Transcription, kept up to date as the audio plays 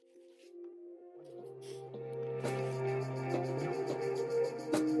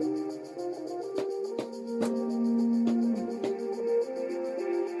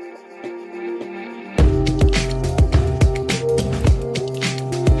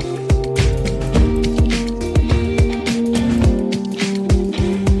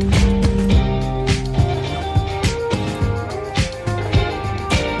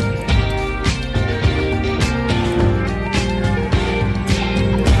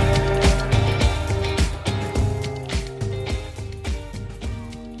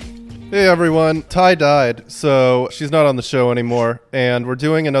Hey everyone, Ty died, so she's not on the show anymore, and we're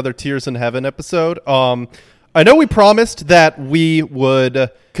doing another Tears in Heaven episode. I know we promised that we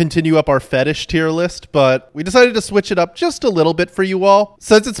would continue up our fetish tier list, but we decided to switch it up just a little bit for you all.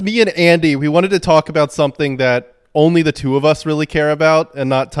 Since it's me and Andy, we wanted to talk about something that only the two of us really care about, and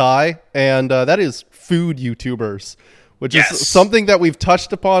not Ty, and that is food YouTubers, which is something that we've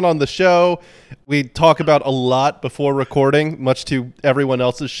touched upon on the show. We talk about a lot before recording, much to everyone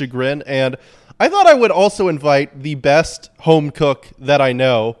else's chagrin. And I thought I would also invite the best home cook that I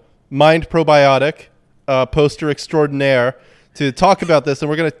know, Mind Probiotic, poster extraordinaire, to talk about this. And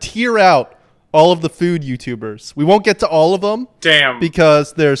we're going to tier out all of the food YouTubers. We won't get to all of them. Damn.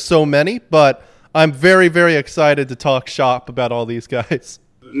 Because there's so many. But I'm very, very excited to talk shop about all these guys.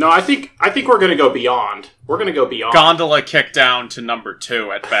 No, I think we're going to go beyond. We're going to go beyond. Gondola kicked down to number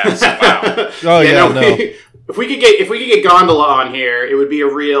 2 at best. Wow. No. If we could get Gondola on here, it would be a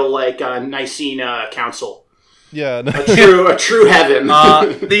real Nicene council. Yeah, no. a true heaven.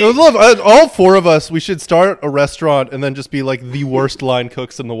 All four of us, we should start a restaurant and then just be like the worst line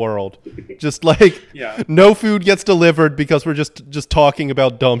cooks in the world. Just no food gets delivered because we're just talking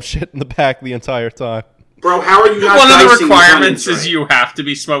about dumb shit in the back the entire time. Bro, how are you not One of the dicing requirements onions is right? you have to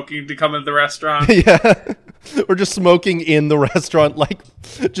be smoking to come into the restaurant. Yeah. We're just smoking in the restaurant,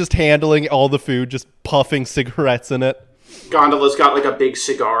 just handling all the food, just puffing cigarettes in it. Gondola's got a big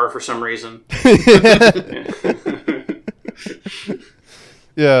cigar for some reason.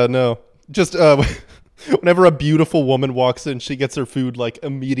 Yeah, no. Just whenever a beautiful woman walks in, she gets her food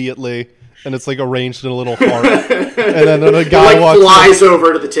immediately, and it's arranged in a little heart. And then a guy flies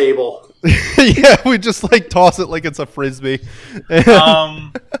over to the table. Yeah, we just toss it like it's a frisbee. Two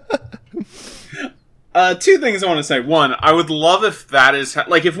things I want to say. One, I would love if that is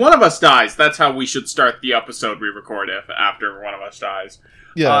if one of us dies, that's how we should start the episode we record after one of us dies.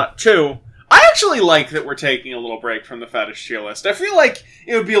 Yeah. Two, I actually like that we're taking a little break from the fetish tier list. I feel like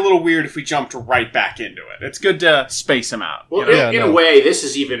it would be a little weird if we jumped right back into it. It's good to space them out. Well, in a way, this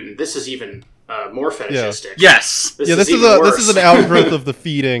is even more fetishistic. Yeah. Yes. This is an outgrowth of the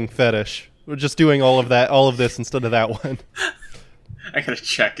feeding fetish. We're just doing all of this instead of that one. I gotta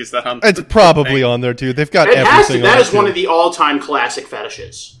check. Is that on? It's probably on there too. They've got everything. That is one of the all-time classic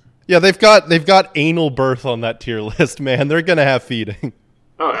fetishes. Yeah, they've got anal birth on that tier list, man. They're gonna have feeding.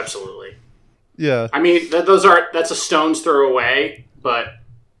 Oh, absolutely. Yeah. I mean, that's a stone's throw away, but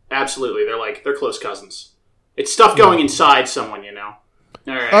absolutely, they're close cousins. It's stuff going inside someone,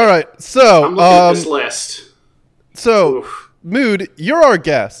 All right. So I'm looking at this list. So, Oof. Mood, you're our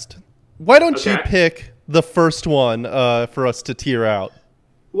guest. Why don't you Okay. pick the first one for us to tier out?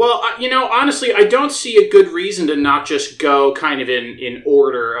 Well, honestly, I don't see a good reason to not just go kind of in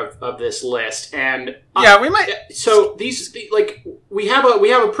order of this list. And we might. So we have a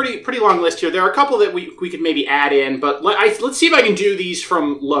pretty long list here. There are a couple that we could maybe add in, but let's see if I can do these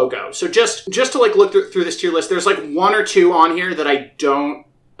from logo. So just to look through this tier list, there's one or two on here that I don't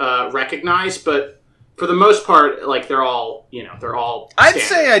recognize, but for the most part, they're all I'd standard.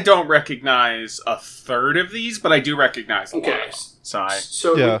 say I don't recognize a third of these, but I do recognize a lot. Okay. So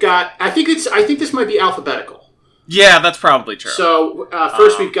We've got. I think this might be alphabetical. Yeah, that's probably true. So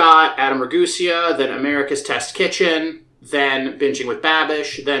first we've got Adam Ragusa, then America's Test Kitchen, then Binging with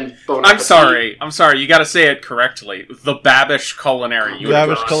Babish, then Bon I'm Appetit. sorry. You got to say it correctly. The Babish Culinary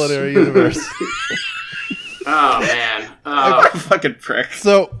Universe. Babish Culinary Universe. Oh man. Fucking prick.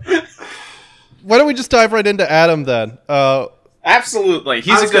 So, why don't we just dive right into Adam then? Absolutely,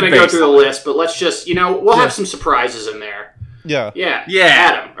 I was going to go through the list, but let's just we'll have some surprises in there. Yeah.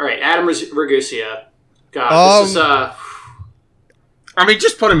 Adam. All right, Adam Ragusa. God, this is I mean,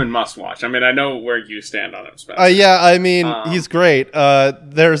 just put him in must-watch. I mean, I know where you stand on him, Spencer. Yeah, I mean, he's great.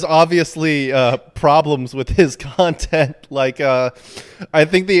 There's obviously problems with his content. I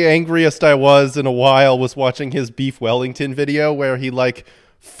think the angriest I was in a while was watching his Beef Wellington video where he,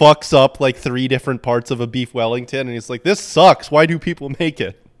 fucks up, 3 different parts of a Beef Wellington, and he's like, this sucks. Why do people make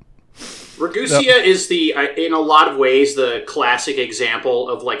it? Ragusa is in a lot of ways, the classic example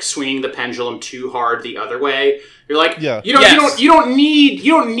of swinging the pendulum too hard the other way. You're like, you don't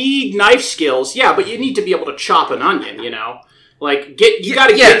need knife skills, but you need to be able to chop an onion. You got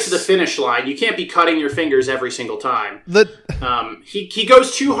to get to the finish line. You can't be cutting your fingers every single time. He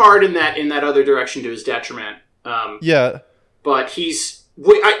goes too hard in that other direction to his detriment. But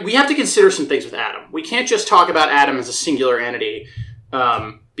we have to consider some things with Adam. We can't just talk about Adam as a singular entity.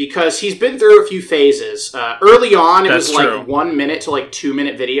 Because he's been through a few phases. Early on, it was 1 minute to 2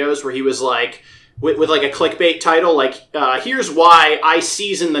 minute videos where he was with a clickbait title, here's why I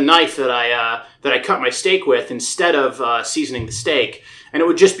season the knife that I cut my steak with instead of seasoning the steak. and it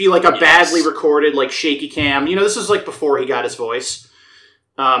would just be like a badly recorded, like shaky cam. This is like before he got his voice.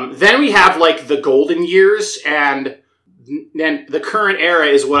 Then we have like the golden years, and then the current era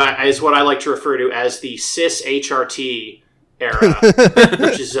is what I like to refer to as the cis HRT era,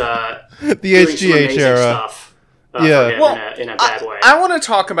 which is the HGH era stuff. In a bad way. I want to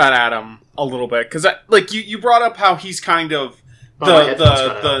talk about Adam a little bit because, like, you brought up how he's kind of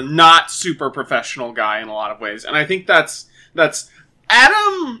the not super professional guy in a lot of ways, and I think that's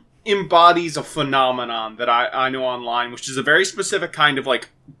Adam embodies a phenomenon that I know online, which is a very specific kind of like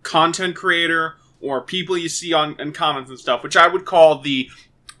content creator or people you see in comments and stuff, which I would call the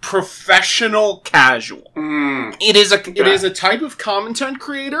professional casual. It is a type of content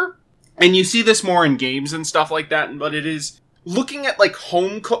creator, and you see this more in games and stuff like that, but it is looking at like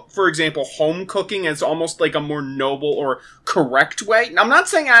home cooking as almost like a more noble or correct way. Now, I'm not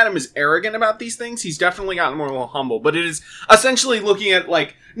saying Adam is arrogant about these things. He's definitely gotten more humble, but it is essentially looking at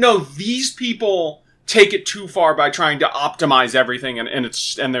like, no, these people take it too far by trying to optimize everything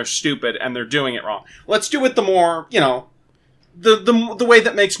and they're stupid and they're doing it wrong. Let's do it the more, the way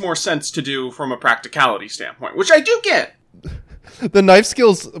that makes more sense to do from a practicality standpoint, which I do get. The knife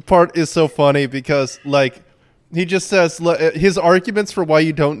skills part is so funny because, like, he just says his arguments for why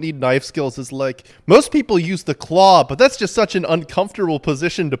you don't need knife skills is like, most people use the claw, but that's just such an uncomfortable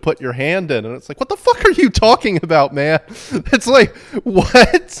position to put your hand in. And it's like, what the fuck are you talking about, man? It's like,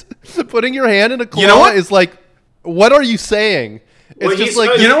 what? Putting your hand in a claw is like, what are you saying? It's just like,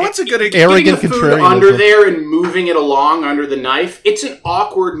 what's a good arrogant contrarianism under there and moving it along under the knife. It's an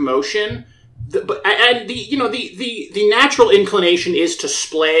awkward motion. The natural inclination is to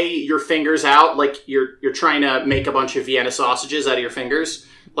splay your fingers out like you're trying to make a bunch of Vienna sausages out of your fingers.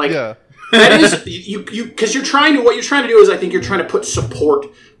 Like that is because what you're trying to do is, I think you're trying to put support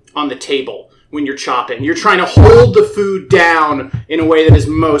on the table when you're chopping. You're trying to hold the food down in a way that is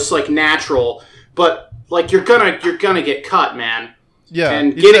most like natural, but like you're gonna get cut, man. Yeah.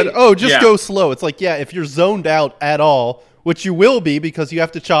 And go slow. It's like, if you're zoned out at all, which you will be because you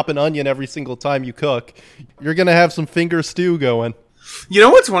have to chop an onion every single time you cook, you're going to have some finger stew going. You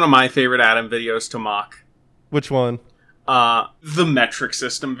know what's one of my favorite Adam videos to mock? Which one? The metric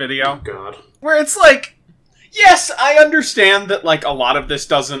system video. Oh, God. Where it's like, yes, I understand that, like, a lot of this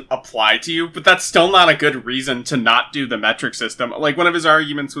doesn't apply to you, but that's still not a good reason to not do the metric system. Like, one of his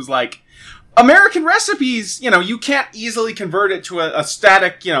arguments was like, American recipes, you can't easily convert it to a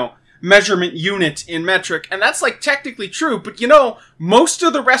static, measurement unit in metric, and that's like technically true, but most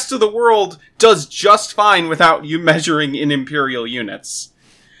of the rest of the world does just fine without you measuring in imperial units.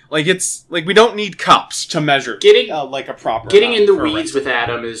 Like, it's like we don't need cups to measure like a proper. Getting in the weeds with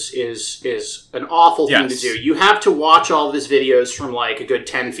Adam is an awful thing to do. You have to watch all of his videos from like a good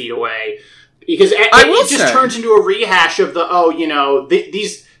 10 feet away, because it just turns into a rehash of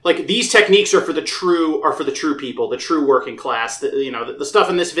these techniques are for the true people, the true working class. The stuff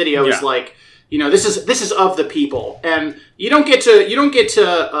in this video is like, this is of the people, and you don't get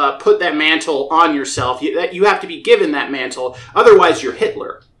to put that mantle on yourself. You have to be given that mantle, otherwise you're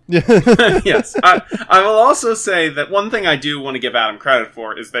Hitler. Yes, I will also say that one thing I do want to give Adam credit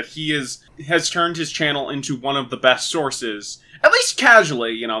for is that he has turned his channel into one of the best sources, at least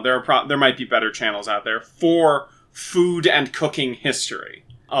casually. There might be better channels out there for food and cooking history.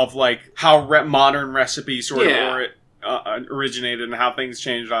 Of like how modern recipes originated and how things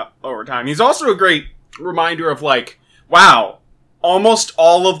changed over time. He's also a great reminder of like, wow, almost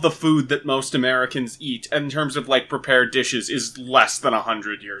all of the food that most Americans eat in terms of like prepared dishes is less than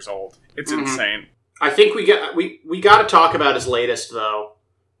 100 years old. It's insane. I think we got to talk about his latest though,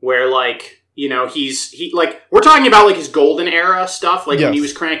 where like, we're talking about like his golden era stuff, like when he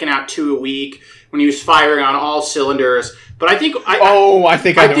was cranking out 2 a week, when he was firing on all cylinders. But I think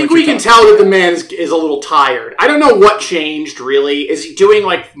we can tell that the man is a little tired. I don't know what changed really. Is he doing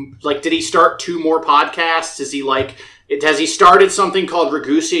like did he start 2 more podcasts? Is he has he started something called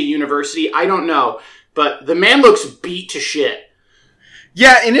Ragusa University? I don't know. But the man looks beat to shit.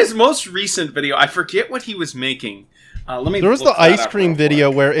 Yeah, in his most recent video, I forget what he was making. There was the ice cream video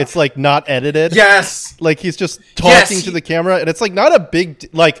where it's like not edited. Yes. Like he's just talking to the camera, and it's like not a big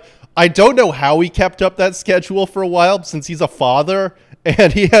I don't know how he kept up that schedule for a while since he's a father,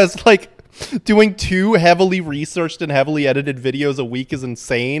 and he has like doing 2 heavily researched and heavily edited videos a week is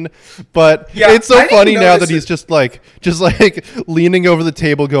insane. But it's so funny now that he's just like leaning over the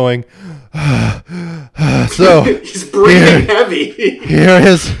table going, so he's breathing heavy.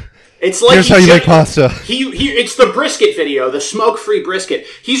 It's like here's how you make pasta. It's the brisket video, the smoke-free brisket.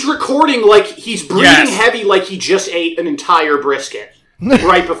 He's recording like he's breathing heavy, like he just ate an entire brisket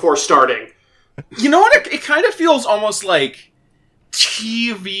right before starting. You know what? It kind of feels almost like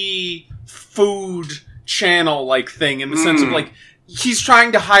TV food channel like thing in the sense of like he's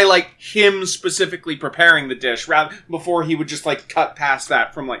trying to highlight him specifically preparing the dish rather before he would just like cut past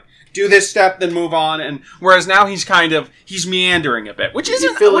that from like do this step then move on, and whereas now he's meandering a bit, which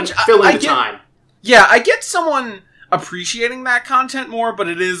isn't filling the time. Yeah, I get someone appreciating that content more, but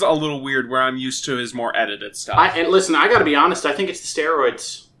it is a little weird where I'm used to his more edited stuff. And listen, I gotta be honest, I think it's the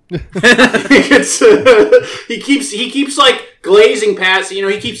steroids. I think it's he keeps like glazing past. You know,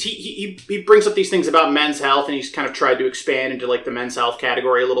 he brings up these things about men's health, and he's kind of tried to expand into like the men's health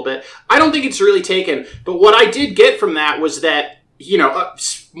category a little bit. I don't think it's really taken, but what I did get from that was that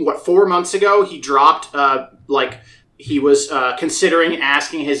 4 months ago he dropped he was considering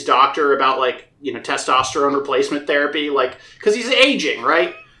asking his doctor about testosterone replacement therapy, because he's aging,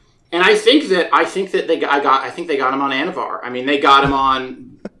 right? And I think that they got him on Anavar. I mean, they got him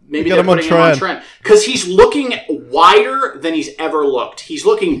on. Maybe they're putting him on Tren because he's looking wider than he's ever looked. He's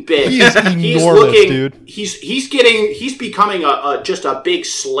looking big. He's enormous, dude. He's becoming just a big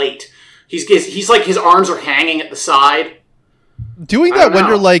slate. He's like his arms are hanging at the side. Doing that when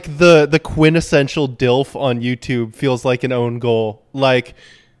you're like the quintessential DILF on YouTube feels like an own goal.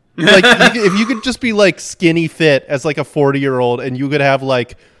 If you could just be like skinny fit as like a 40-year-old, and you could have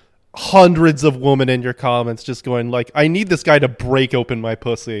like hundreds of women in your comments just going like, I need this guy to break open my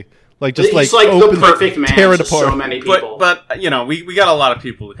pussy. He's like the perfect man to so many people. But we got a lot of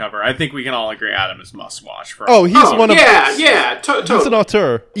people to cover. I think we can all agree Adam is must watch for. He's he's an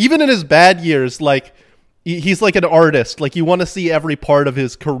auteur. Even in his bad years, he's like an artist. Like, you want to see every part of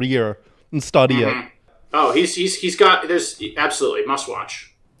his career and study it. Oh, he's got, there's absolutely must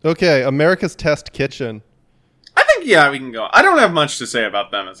watch. Okay, America's Test Kitchen. I think, we can go. I don't have much to say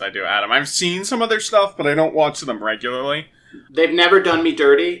about them as I do Adam. I've seen some of their stuff, but I don't watch them regularly. They've never done me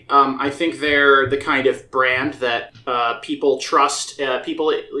dirty. I think they're the kind of brand that people trust.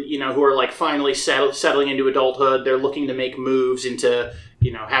 People, who are like finally settling into adulthood. They're looking to make moves into,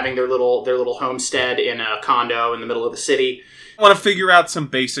 having their little homestead in a condo in the middle of the city. I want to figure out some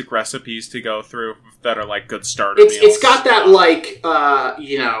basic recipes to go through that are like good starter meals. It's got that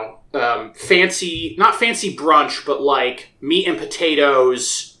fancy, not fancy brunch, but like meat and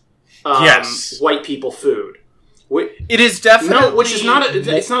potatoes, white people food. It is definitely which is not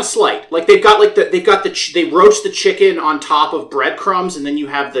it's not a slight. Like they roast the chicken on top of breadcrumbs, and then you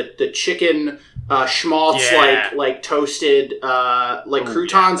have the chicken schmaltz like toasted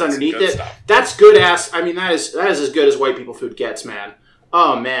croutons underneath it. Stuff. That's good ass. I mean, that is as good as white people food gets, man.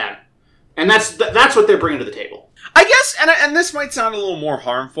 Oh man, and that's what they're bringing to the table. I guess, and this might sound a little more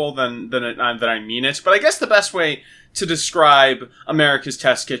harmful than I mean it, but I guess the best way to describe America's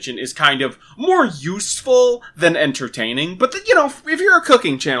Test Kitchen is kind of more useful than entertaining. But if you're a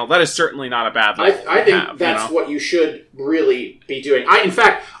cooking channel, that is certainly not a bad thing. I think that's what you should really be doing. In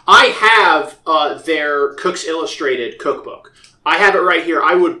fact, I have their Cooks Illustrated cookbook. I have it right here.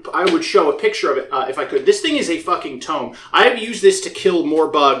 I would show a picture of it if I could. This thing is a fucking tome. I have used this to kill more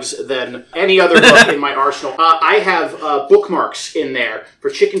bugs than any other book in my arsenal. I have bookmarks in there for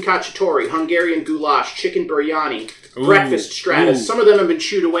chicken cacciatore, Hungarian goulash, chicken biryani, breakfast stratus. Some of them have been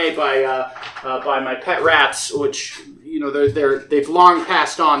chewed away by my pet rats, which they've long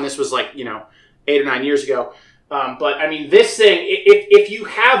passed on. This was 8 or 9 years ago. But I mean, this thing. If you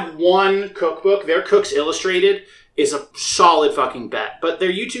have one cookbook, their Cooks Illustrated is a solid fucking bet. But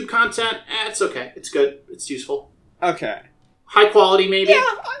their YouTube content, it's okay. It's good. It's useful. Okay. High quality, maybe? Yeah.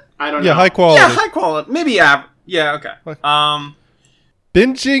 I don't know. Yeah, high quality. Yeah, high quality. Maybe, yeah, okay.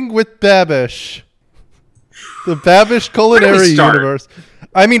 Binging with Babish. The Babish culinary universe.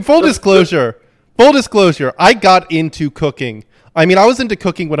 I mean, full disclosure, I got into cooking. I mean, I was into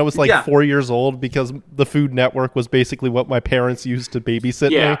cooking when I was 4 years old because the Food Network was basically what my parents used to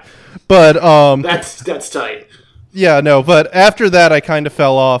babysit me. But that's tight. Yeah, no, but after that I kind of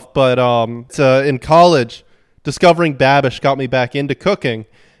fell off. But in college, discovering Babish got me back into cooking.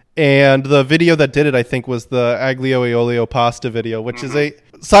 And the video that did it, I think, was the aglio e olio pasta video, which is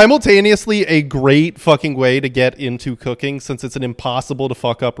simultaneously a great fucking way to get into cooking since it's an impossible to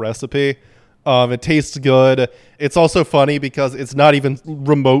fuck up recipe. It tastes good. It's also funny because it's not even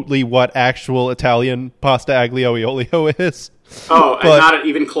remotely what actual Italian pasta aglio e olio is. Oh, and not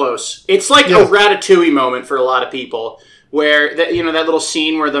even close. It's like a Ratatouille moment for a lot of people, where that little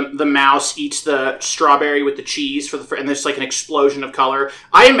scene where the mouse eats the strawberry with the cheese and there's like an explosion of color.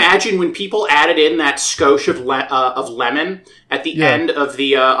 I imagine when people added in that skosh of lemon at the end of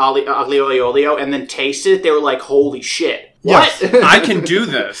the aglio e olio and then tasted it, they were like, "Holy shit! What? Yes. I can do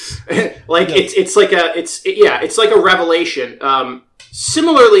this!" It's like a revelation.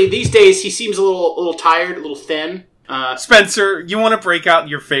 Similarly, these days he seems a little tired, a little thin. Spencer, you want to break out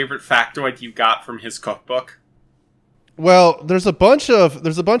your favorite factoid you got from his cookbook? Well, there's a bunch of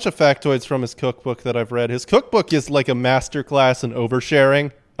factoids from his cookbook that I've read. His cookbook is like a masterclass in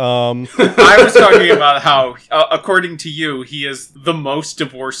oversharing. I was talking about how, according to you, he is the most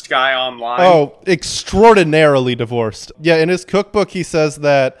divorced guy online. Oh, extraordinarily divorced. Yeah, in his cookbook, he says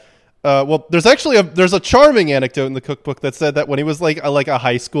that. There's a charming anecdote in the cookbook that said that when he was like a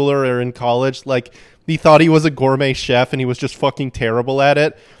high schooler or in college, like he thought he was a gourmet chef and he was just fucking terrible at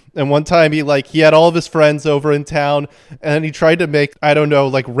it. And one time he had all of his friends over in town and he tried to make, I don't know,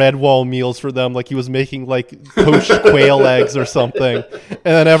 like Redwall meals for them. Like he was making like poached quail eggs or something. And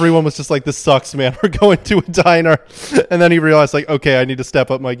then everyone was just like, this sucks, man. We're going to a diner. And then he realized like, okay, I need to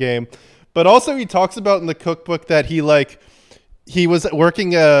step up my game. But also he talks about in the cookbook that he was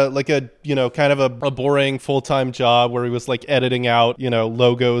working kind of a boring full-time job where he was like editing out,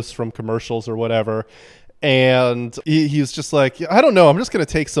 logos from commercials or whatever. And he was just like, I don't know, I'm just going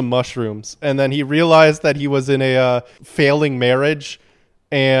to take some mushrooms. And then he realized that he was in a failing marriage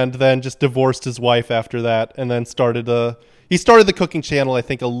and then just divorced his wife after that and then started the cooking channel, I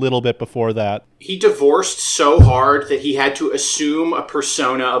think, a little bit before that. He divorced so hard that he had to assume a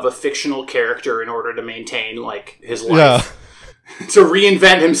persona of a fictional character in order to maintain, like, his life. Yeah. To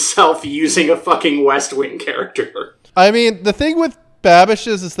reinvent himself using a fucking West Wing character. I mean, the thing with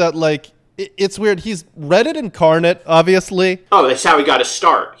Babish's is that, like, it's weird. He's Reddit incarnate, obviously. Oh, that's how he got his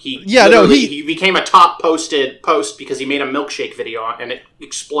start. He became a top posted post because he made a milkshake video and it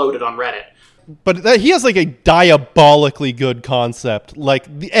exploded on Reddit. But he has like a diabolically good concept. Like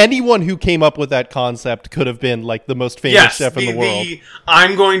anyone who came up with that concept could have been like the most famous chef in the world.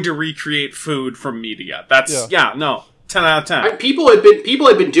 I'm going to recreate food from media. That's 10 out of 10. People had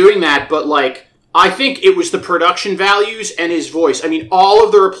been doing that, but like I think it was the production values and his voice. I mean, all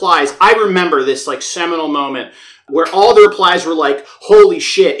of the replies. I remember this like seminal moment where all the replies were like, "Holy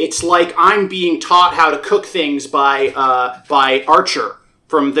shit! It's like I'm being taught how to cook things by Archer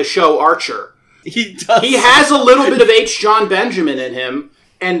from the show Archer." He does. He has a little bit of H. John Benjamin in him,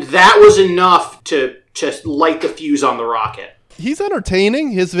 and that was enough to light the fuse on the rocket. He's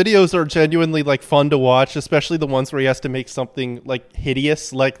entertaining. His videos are genuinely like fun to watch, especially the ones where he has to make something like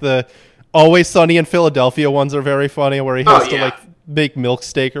hideous, like the Always Sunny in Philadelphia ones are very funny, where he has to like make milk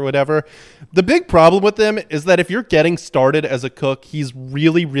steak or whatever. The big problem with him is that if you're getting started as a cook, he's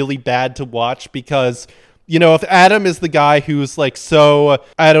really, really bad to watch because, if Adam is the guy who's like so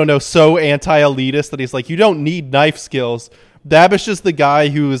anti-elitist that he's like, you don't need knife skills. Babish is the guy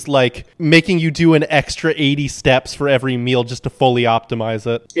who's like making you do an extra 80 steps for every meal just to fully optimize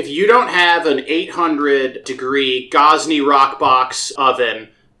it. If you don't have an 800 degree Gosney Rockbox oven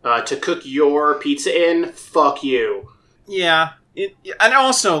to cook your pizza in, fuck you. Yeah. And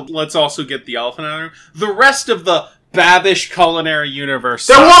also, let's also get the elephant out of the room. The rest of the Babish culinary universe.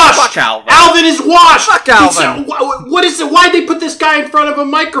 They're washed! Fuck Alvin. Alvin is washed! Fuck Alvin! What is it? Why'd they put this guy in front of a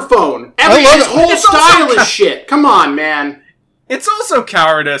microphone? His whole style is shit. Come on, man. It's also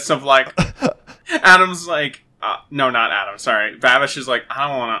cowardice of like, Adam's like, no, not Adam. Sorry, Babish is like, I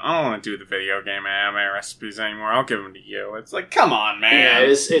don't want to do the video game anime recipes anymore. I'll give them to you. It's like, come on, man.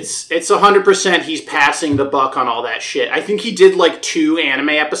 Yeah, it's 100%. He's passing the buck on all that shit. I think he did like 2 anime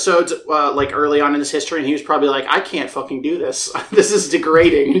episodes, like early on in his history, and he was probably like, I can't fucking do this. This is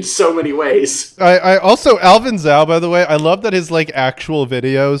degrading in so many ways. I also Alvin Zhao, by the way, I love that his like actual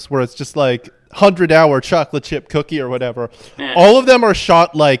videos where it's just like 100-hour chocolate chip cookie or whatever. Yeah. All of them are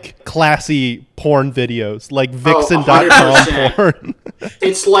shot like classy porn videos, like Vixen.com porn.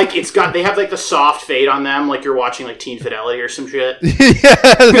 It's like they have like the soft fade on them, like you're watching like Teen Fidelity or some shit. They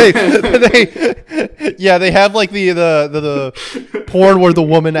have like the porn where the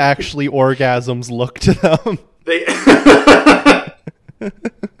woman actually orgasms look to them.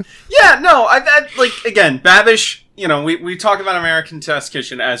 Again, Babish, we talk about American Test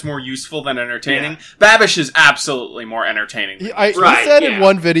Kitchen as more useful than entertaining. Yeah. Babish is absolutely more entertaining. He said in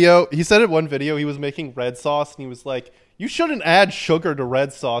one video, he was making red sauce, and he was like, you shouldn't add sugar to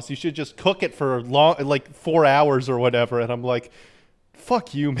red sauce. You should just cook it for like 4 hours or whatever. And I'm like,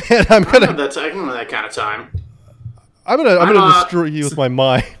 fuck you, man. I don't know that kind of time. I'm gonna destroy you with my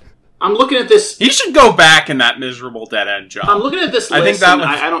mind. I'm looking at this. He should go back in that miserable dead end job. I'm looking at this list. I think that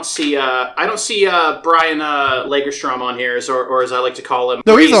I don't see Brian Lagerstrom on here, or as I like to call him,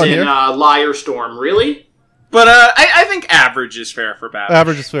 he's on here. Liarstorm. Really? But I think average is fair for Babish.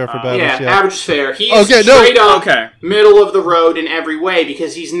 Average is fair for Babish. Yeah, average is fair. He's straight up middle of the road in every way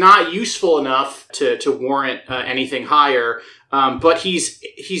because he's not useful enough to warrant anything higher. But he's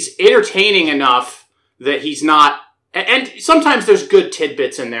entertaining enough that he's not. And sometimes there's good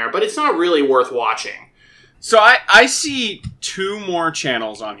tidbits in there, but it's not really worth watching. So I see 2 more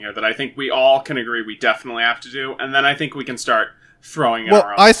channels on here that I think we all can agree we definitely have to do, and then I think we can start throwing in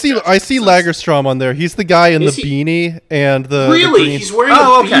our own. I see Lagerstrom on there. He's the guy in the beanie and the really the green... he's wearing a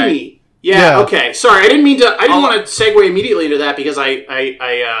beanie. Yeah. Okay. Sorry, I didn't mean to. I didn't want to segue immediately into that because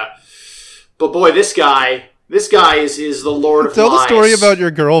but boy, this guy is the Lord of Tell Lies. the story about your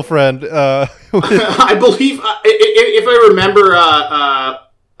girlfriend. I believe if I remember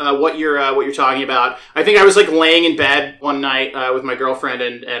what you're talking about. I think I was like laying in bed one night with my girlfriend,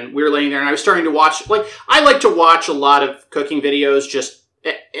 and we were laying there, and I was starting to watch. Like, I like to watch a lot of cooking videos just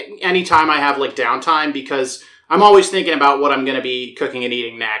anytime I have like downtime, because I'm always thinking about what I'm going to be cooking and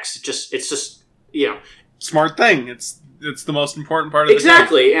eating next. It's just smart thing. It's the most important part of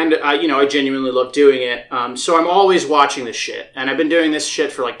exactly, and I genuinely love doing it. So I'm always watching this shit, and I've been doing this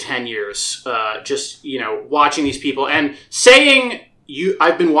shit for like 10 years. Just watching these people and saying.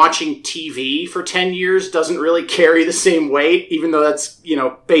 I've been watching TV for 10 years doesn't really carry the same weight, even though that's,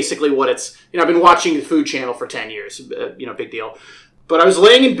 basically what it's, I've been watching the Food Channel for 10 years, big deal. But I was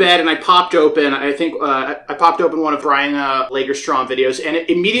laying in bed and I popped open, I popped open one of Brian Lagerstrom videos, and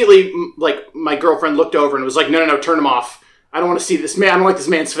immediately, like, my girlfriend looked over and was like, no, turn him off. I don't want to see this man. I don't like this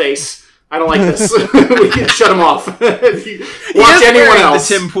man's face. I don't like this. We can shut him off. Watch anyone else.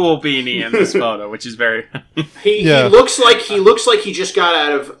 The Tim Pool beanie in this photo, which is very. He looks like he just got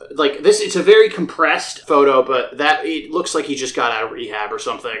out of like this. It's a very compressed photo, but it looks like he just got out of rehab or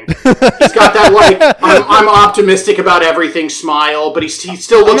something. He's got that like I'm optimistic about everything smile, but he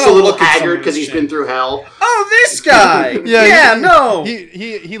still looks a little haggard because he's been through hell. Oh, this guy. No.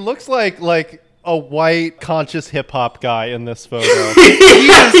 He looks like a white, conscious hip-hop guy in this photo.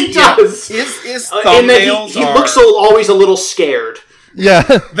 He does. His thumbnails he looks always a little scared. Yeah.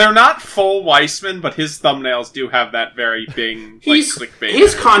 They're not full Weissman, but his thumbnails do have that very big, clickbait.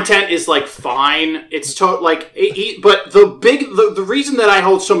 His content is, like, fine. It's but the reason that I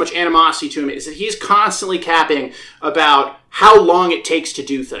hold so much animosity to him is that he's constantly capping about how long it takes to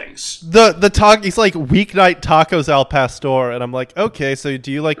do things. He's like weeknight tacos al pastor, and I'm like, okay, so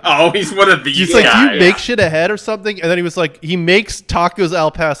do you like? Oh, he's one of these. He's like, do you make shit ahead or something? And then he was like, he makes tacos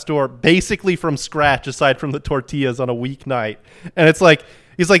al pastor basically from scratch, aside from the tortillas, on a weeknight, and it's like.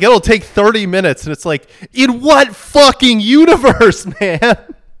 He's like, it'll take 30 minutes, and it's like, in what fucking universe,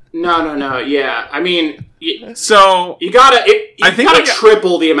 man? No, yeah. I mean, so you gotta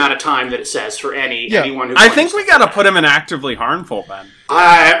triple the amount of time that it says for anyone who. I think we gotta put him in actively harmful then.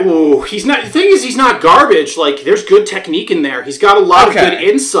 He's not. The thing is, he's not garbage. Like, there's good technique in there. He's got a lot of good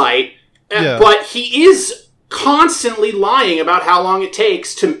insight, but he is constantly lying about how long it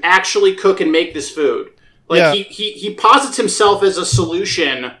takes to actually cook and make this food. Like, he posits himself as a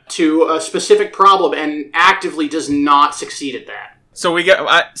solution to a specific problem and actively does not succeed at that. So we get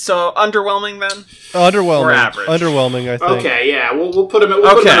underwhelming then? Underwhelming. Or average? Underwhelming, I think. Okay, yeah, we'll put him. Put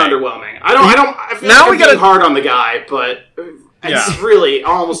him in underwhelming. I feel like I'm getting hard on the guy, but it's really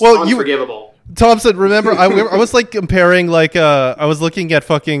almost unforgivable. Thompson, remember, I was like comparing, like, I was looking at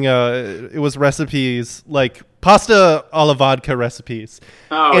fucking, it was recipes, like pasta alla vodka recipes.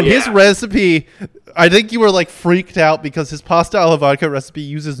 His recipe, I think you were like freaked out because his pasta alla vodka recipe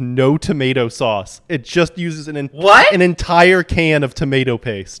uses no tomato sauce. It just uses an entire can of tomato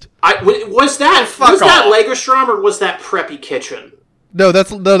paste. Was that Lagerstrom or was that Preppy Kitchen? No,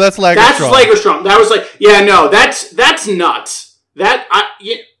 that's Lagerstrom. That's Lagerstrom. That was like, that's nuts.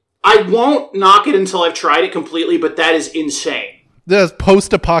 I won't knock it until I've tried it completely, but that is insane. That is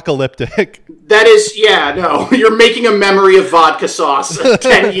post-apocalyptic. That is, you're making a memory of vodka sauce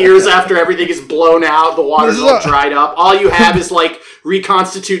 10 years after everything is blown out, the water's all dried up. All you have is, like,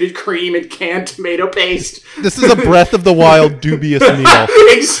 reconstituted cream and canned tomato paste. This is a Breath of the Wild dubious meal.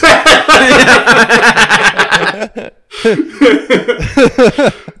 Exactly.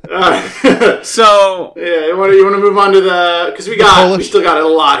 So you want to move on to because we still got a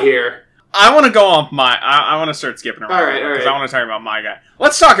lot here. I want to go on I want to start skipping around. All right. Because I want to talk about my guy.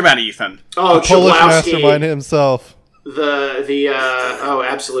 Let's talk about Ethan. Oh, the Polish mastermind himself.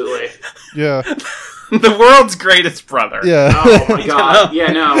 Absolutely. Yeah. The world's greatest brother. Yeah. Oh my god.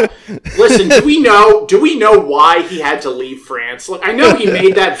 Yeah, no. Listen, do we know why he had to leave France? Look, I know he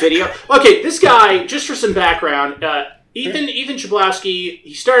made that video. Okay, this guy, just for some background, Ethan Chablowski,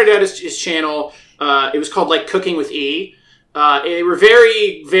 he started out his channel. It was called like Cooking with E. They were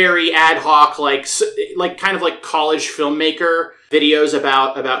very, very ad hoc, like kind of like college filmmaker videos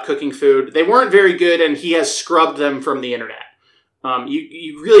about cooking food. They weren't very good, and he has scrubbed them from the internet.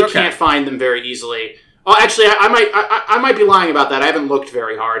 You really can't find them very easily. Oh, actually, I might be lying about that. I haven't looked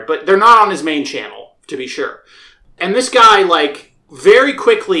very hard, but they're not on his main channel, to be sure. And this guy, like very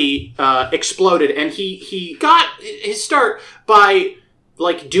quickly exploded, and he got his start by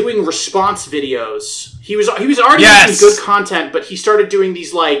like doing response videos. He was already making good content, but he started doing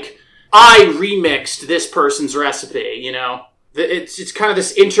these like, I remixed this person's recipe, you know? It's kind of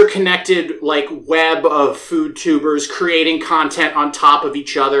this interconnected like web of food tubers creating content on top of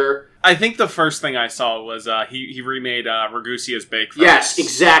each other. I think the first thing I saw was he remade Ragusia's Bake Fest. Yes,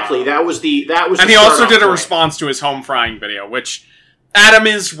 exactly. That was and he also did a response to his home frying video, which Adam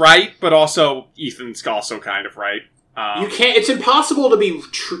is right, but also Ethan's also kind of right. You can't. It's impossible to be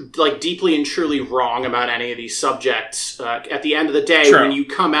deeply and truly wrong about any of these subjects. At the end of the day, when you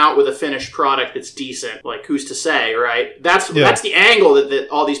come out with a finished product that's decent, like who's to say, right? That's the angle that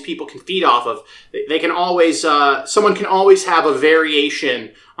all these people can feed off of. They can always someone can always have a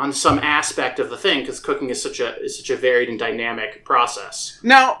variation on some aspect of the thing because cooking is such a varied and dynamic process.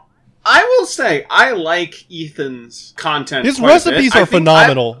 Now, I will say, I like Ethan's content. His recipes are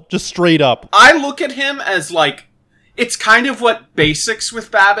phenomenal, just straight up. I look at him as like, it's kind of what Basics with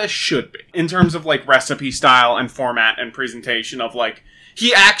Babish should be, in terms of like recipe style and format and presentation of like,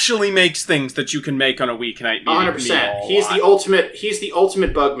 he actually makes things that you can make on a weeknight meal. 100%. He's the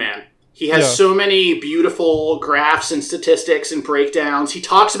ultimate bug man. He has so many beautiful graphs and statistics and breakdowns. He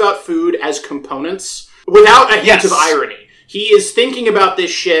talks about food as components without a hint of irony. He is thinking about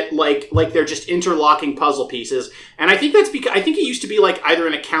this shit like they're just interlocking puzzle pieces. And I think that's because I think he used to be like either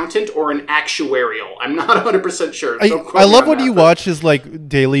an accountant or an actuarial. I'm not 100% sure. I love when you watch his like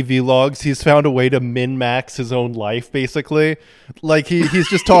daily vlogs. He's found a way to min-max his own life, basically. Like he's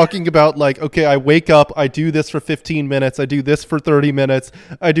just talking about like, okay, I wake up, I do this for 15 minutes, I do this for 30 minutes,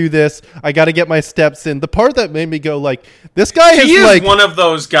 I do this, I got to get my steps in. The part that made me go like, this guy is like one of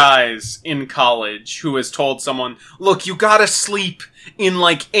those guys in college who has told someone, look, you got to sleep in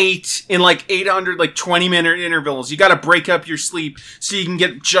like 800 like 20-minute intervals. You got to break up your sleep so you can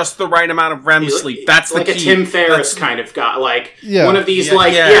get just the right amount of REM sleep. That's like the key. A Tim Ferriss kind of guy, like one of these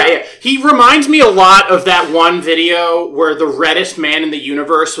He reminds me a lot of that one video where the reddest man in the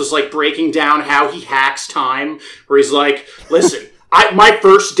universe was like breaking down how he hacks time, where he's like, listen, my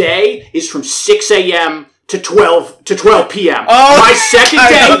first day is from 6 a.m. to 12 p.m. My second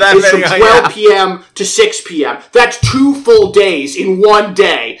day is from 12 p.m. to 6 p.m. That's 2 full days in one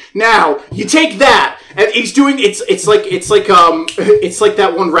day. Now, you take that, and he's doing it's like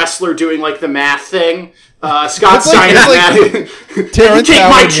that one wrestler doing like the math thing. Scott Steiner. You take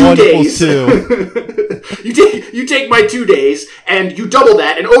my 2 days. You take my 2 days, and you double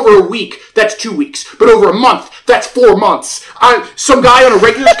that, and over a week, that's 2 weeks. But over a month, that's 4 months. Some guy on a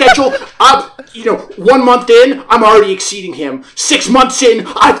regular schedule, 1 month in, I'm already exceeding him. 6 months in,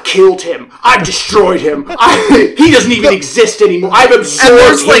 I've killed him. I've destroyed him. He doesn't even exist anymore. I've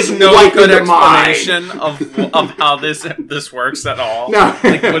absorbed his life into mine. Explanation of how this works at all. No.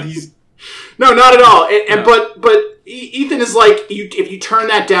 Like what he's... No, not at all. But Ethan is like, if you turn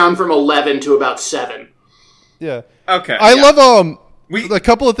that down from 11 to about 7. Yeah. Okay. I love a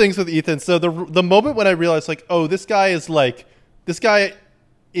couple of things with Ethan. So the moment when I realized like, oh, this guy is like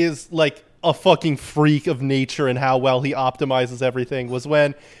a fucking freak of nature and how well he optimizes everything was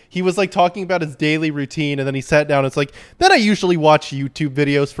when he was like talking about his daily routine, and then he sat down. It's like, then I usually watch YouTube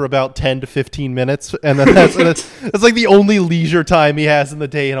videos for about 10 to 15 minutes, and then that's like the only leisure time he has in the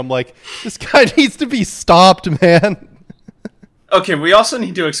day. And I'm like, this guy needs to be stopped, man. Okay, we also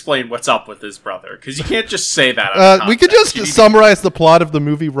need to explain what's up with his brother, because you can't just say that. We could just summarize the plot of the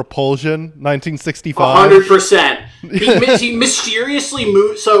movie Repulsion, 1965. 100%. He mysteriously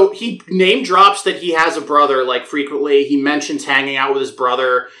moved, so he name drops that he has a brother, like, frequently. He mentions hanging out with his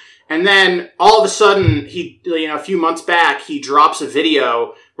brother, and then all of a sudden, a few months back, he drops a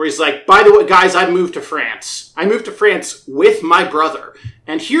video where he's like, by the way, guys, I moved to France. I moved to France with my brother,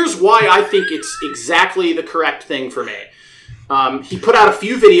 and here's why I think it's exactly the correct thing for me. He put out a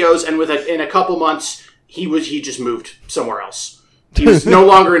few videos, and in a couple months, he just moved somewhere else. He was no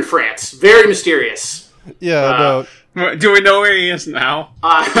longer in France. Very mysterious. Yeah, no. Do we know where he is now?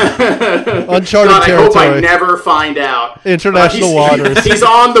 Uncharted territory. I hope I never find out. International waters. He's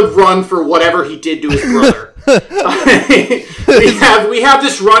on the run for whatever he did to his brother. We have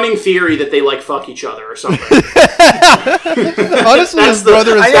this running theory that they like fuck each other or something. Honestly, his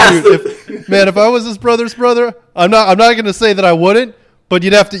brother is cute. Man, if I was his brother's brother, I'm not going to say that I wouldn't, but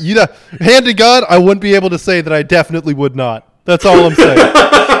you'd have hand to God, I wouldn't be able to say that I definitely would not. That's all I'm saying.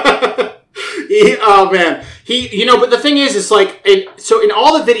 Oh man, but the thing is, it's like, in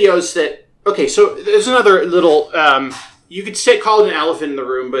all the videos that, okay, so there's another little, you could call it an elephant in the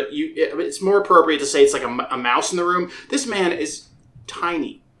room, but it's more appropriate to say it's like a mouse in the room. This man is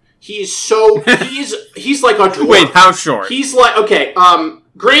tiny. he's like a dwarf. Wait, how short? He's like, okay,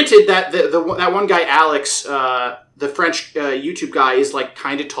 granted that that one guy, Alex, the French YouTube guy, is like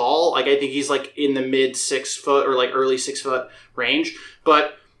kind of tall. Like I think he's like in the mid 6 foot or like early 6 foot range.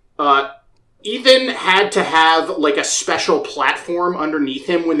 But Ethan had to have like a special platform underneath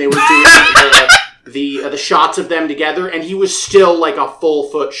him when they were doing the shots of them together, and he was still like a full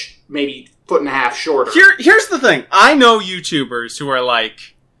foot, maybe foot and a half shorter. Here's the thing. I know YouTubers who are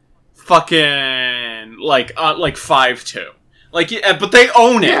like fucking like 5'2". Like, but they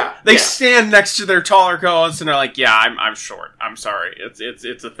own it. Yeah, they stand next to their taller co-hosts and are like, "Yeah, I'm short. I'm sorry.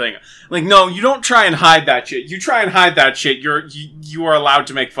 It's a thing." Like, no, you don't try and hide that shit. You try and hide that shit, you are allowed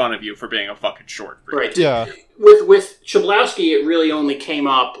to make fun of you for being a fucking short. Right. Yeah. With Chablowski, it really only came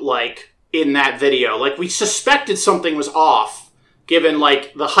up like in that video. Like, we suspected something was off, given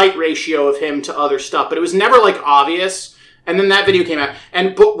like the height ratio of him to other stuff, but it was never like obvious. And then that video came out.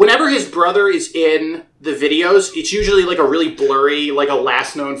 But whenever his brother is in the videos, it's usually like a really blurry, like a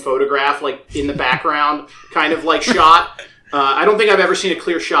last known photograph, like in the background kind of like shot. I don't think I've ever seen a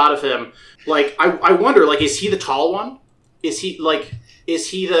clear shot of him. Like, I wonder, like, is he the tall one? Is he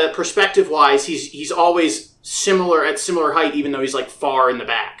the perspective wise, he's always at similar height, even though he's like far in the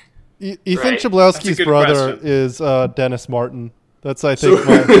back. Ethan Chablowski's brother is Dennis Martin. That's, I think,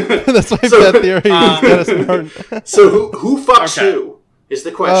 that's my pet theory. Dennis Martin. So who fucks who is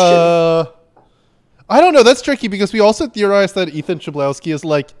the question. I don't know. That's tricky because we also theorized that Ethan Chablowski is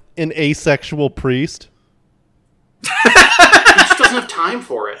like an asexual priest. He just doesn't have time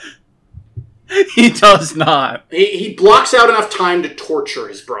for it. He does not. He blocks out enough time to torture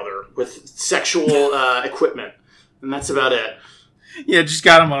his brother with sexual equipment, and that's about it. Yeah, just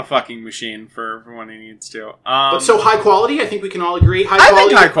got him on a fucking machine for when he needs to. But so high quality, I think we can all agree.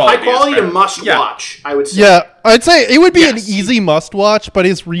 High quality to must watch, I would say. Yeah, I'd say it would be an easy must watch, but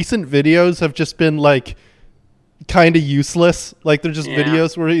his recent videos have just been like kind of useless. Like they're just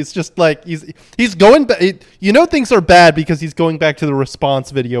videos where he's just like he's going back. You know things are bad because he's going back to the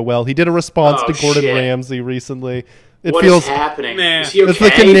response video. Well, he did a response to Gordon Ramsay recently. What is happening? Man. Is he okay? It's the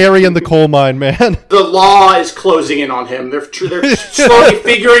canary in the coal mine, man. The law is closing in on him. They're slowly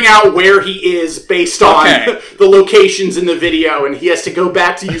figuring out where he is based on the locations in the video, and he has to go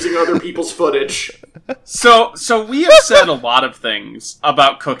back to using other people's footage. So we have said a lot of things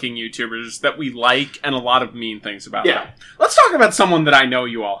about cooking YouTubers that we like, and a lot of mean things about them. Let's talk about someone that I know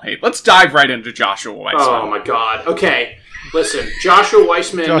you all hate. Let's dive right into Joshua Weissman. Oh my god. Okay, listen, Joshua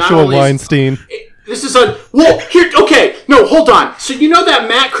Weissman. Joshua Weinstein. This is hold on. So you know that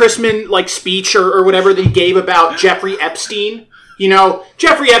Matt Christman like speech or whatever that he gave about Jeffrey Epstein? You know,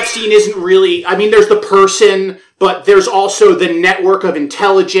 Jeffrey Epstein isn't really, I mean, there's the person, but there's also the network of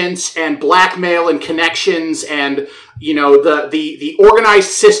intelligence and blackmail and connections and, you know, the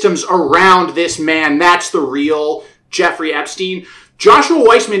organized systems around this man. That's the real Jeffrey Epstein. Joshua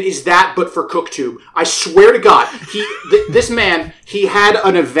Weissman is that, but for CookTube. I swear to God, this man, he had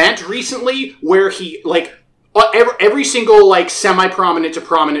an event recently where he, like, every single, like, semi-prominent to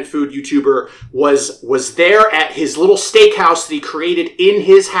prominent food YouTuber was there at his little steakhouse that he created in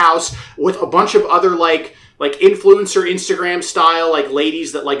his house with a bunch of other, like influencer Instagram style, like,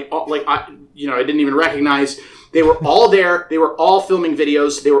 ladies that, I didn't even recognize. They were all there. They were all filming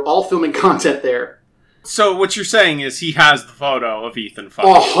videos. They were all filming content there. So what you're saying is he has the photo of Ethan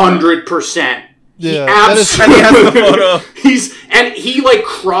fucking 100%. Yeah, and he has the photo. He like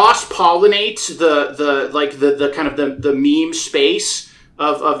cross pollinates the kind of the meme space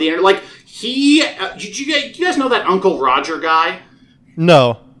of the internet. Like did you guys know that Uncle Roger guy?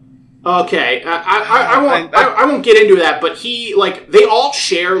 No. Okay, I won't get into that, but they all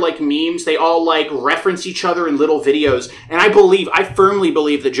share, like, memes, they all, like, reference each other in little videos, and I firmly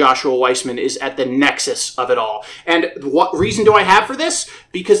believe that Joshua Weissman is at the nexus of it all. And what reason do I have for this?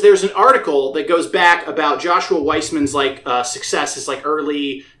 Because there's an article that goes back about Joshua Weissman's, like, success, his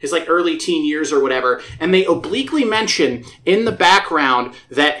early teen years or whatever, and they obliquely mention in the background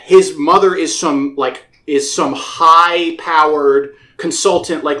that his mother is some high-powered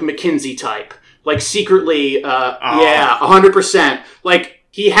consultant, like McKinsey type, like secretly, 100%. Like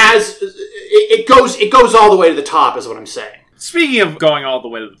he has, it goes all the way to the top, is what I'm saying. Speaking of going all the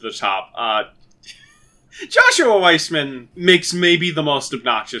way to the top, Joshua Weissman makes maybe the most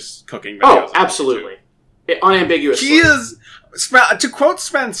obnoxious cooking videos. Oh, absolutely, unambiguously. He is, to quote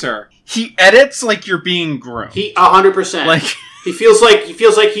Spencer, he edits like you're being groomed. 100%. Like. He feels like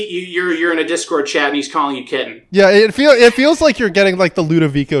you're in a Discord chat and he's calling you kitten. Yeah, it feels like you're getting like the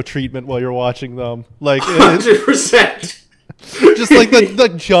Ludovico treatment while you're watching them. Like 100%. Just like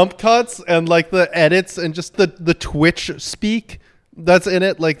the jump cuts and like the edits and just the Twitch speak that's in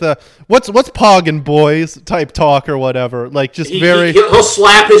it, like the what's Poggin' boys type talk or whatever, like just he'll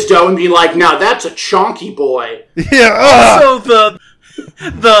slap his dough and be like, "Now that's a chonky boy." Yeah. Also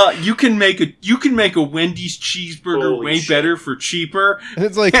you can make a Wendy's cheeseburger way better for cheaper.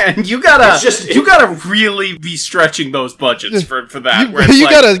 It's like, and you gotta really be stretching those budgets for that. You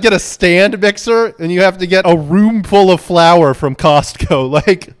gotta get a stand mixer, and you have to get a room full of flour from Costco.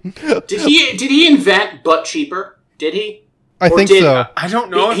 Like, did he invent butt cheaper? Did he? I think so. I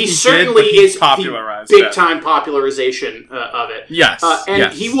don't know. He certainly is popularized big time popularization of it. Yes,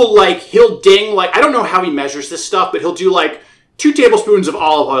 and he'll ding like, I don't know how he measures this stuff, but he'll do like 2 tablespoons of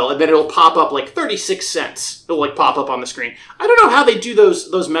olive oil, and then it'll pop up like 36 cents. It'll like pop up on the screen. I don't know how they do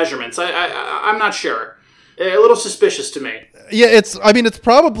those measurements. I'm not sure. A little suspicious to me. Yeah, it's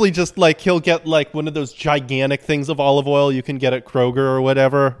probably just like he'll get like one of those gigantic things of olive oil you can get at Kroger or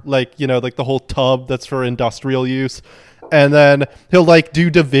whatever, like, you know, like the whole tub that's for industrial use. And then he'll like do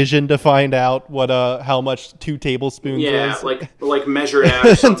division to find out what how much 2 tablespoons is. Yeah, like measure it out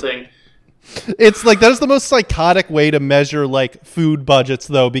or something. It's like that is the most psychotic way to measure like food budgets,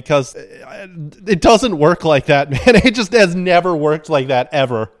 though, because it doesn't work like that, man. It just has never worked like that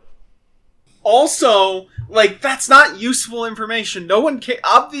ever. Also, like, that's not useful information. No one can.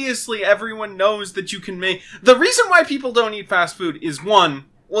 Obviously, everyone knows that you can make. The reason why people don't eat fast food is, one,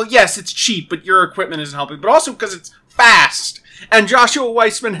 well, yes, it's cheap, but your equipment isn't helping, but also because it's fast. And Joshua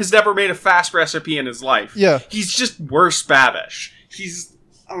Weissman has never made a fast recipe in his life. Yeah. He's just worse Babish. He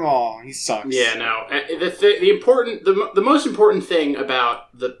sucks. Yeah, no. The most important thing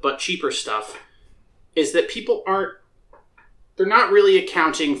about the but cheaper stuff is that people they're not really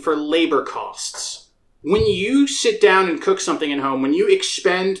accounting for labor costs. When you sit down and cook something at home, when you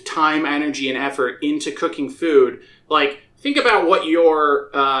expend time, energy, and effort into cooking food, like, think about what your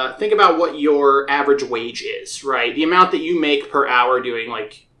average wage is, right? The amount that you make per hour doing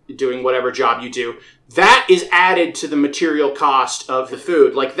whatever job you do. That is added to the material cost of the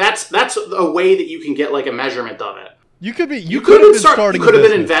food. Like, that's a way that you can get like a measurement of it. You could have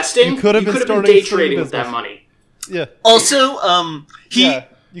been investing. You could have been day trading with that money. Yeah. Also,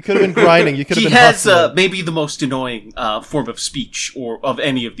 you could have been grinding. You could have been. He has maybe the most annoying form of speech or of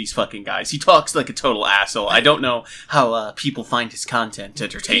any of these fucking guys. He talks like a total asshole. I don't know how people find his content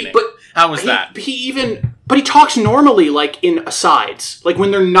entertaining. But how was that? But he talks normally, like in asides, like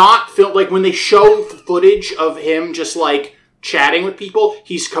when they're not filmed, like when they show footage of him just like chatting with people,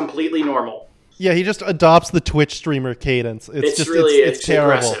 he's completely normal. Yeah, he just adopts the Twitch streamer cadence. It's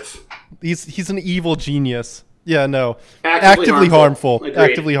terrible. Aggressive. He's an evil genius. Yeah, no. Actively harmful.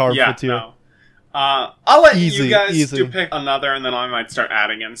 Actively harmful, too. No. I'll let you guys pick another, and then I might start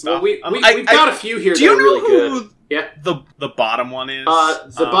adding in stuff. Well, we've got a few here that are really good. Yeah. The bottom one is?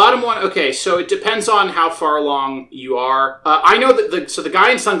 The bottom one, okay, so it depends on how far along you are. I know that the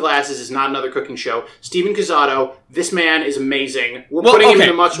guy in sunglasses is not another cooking show. Steven Cazzato, this man is amazing. We're putting him in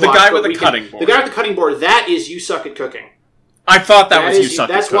a much The guy with the cutting board. The guy with the cutting board, that is You Suck at Cooking. I thought that was You Suck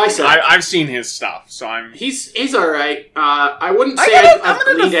at Cooking. That's why I've seen his stuff, so I'm... He's alright. I wouldn't say I'm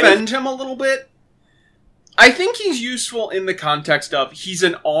going to defend him a little bit. I think he's useful in the context of he's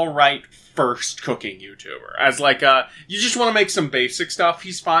an alright first cooking YouTuber. As like you just want to make some basic stuff,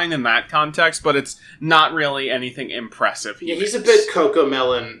 he's fine in that context, but it's not really anything impressive. He's a bit Coco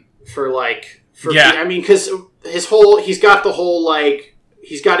Melon I mean, because he's got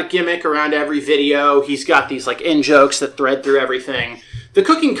a gimmick around every video. He's got these like in-jokes that thread through everything. The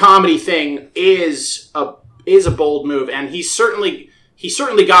cooking comedy thing is a bold move, and he certainly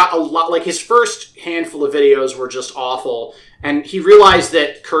got a lot. Like, his first handful of videos were just awful, and he realized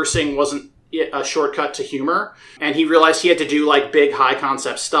that cursing wasn't a shortcut to humor, and he realized he had to do like big high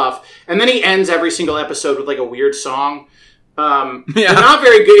concept stuff. And then he ends every single episode with like a weird song. They're not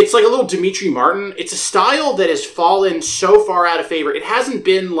very good. It's like a little Dimitri Martin. It's a style that has fallen so far out of favor. It hasn't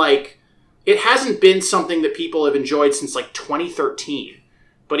been something that people have enjoyed since like 2013.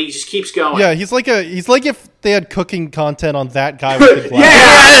 But he just keeps going. Yeah, he's like if they had cooking content on That Guy with the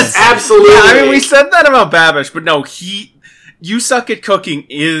Glasses. Yes, absolutely. Yeah, I mean, we said that about Babish, but no, You Suck at Cooking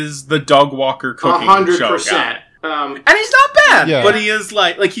is the Doug Walker cooking 100%. Show guy. And he's not bad, but he is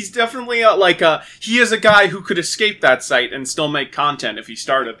like he's definitely he is a guy who could escape that site and still make content if he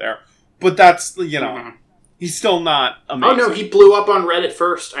started there. But that's, he's still not amazing. Oh no, he blew up on Reddit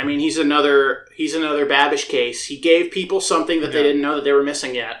first. I mean, he's another Babish case. He gave people something that they didn't know that they were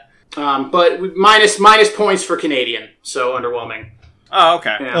missing yet. But minus points for Canadian, so underwhelming. Oh,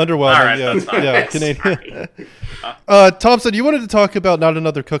 okay. Yeah. Underwhelming. All right, that's fine. Yeah, Canadian. Thompson, you wanted to talk about Not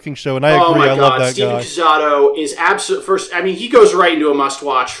Another Cooking Show, and I agree. I love that Steven guy. Steven Cazzato is absolute. First, I mean, he goes right into a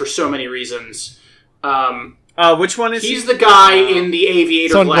must-watch for so many reasons. Which one is He's the guy in the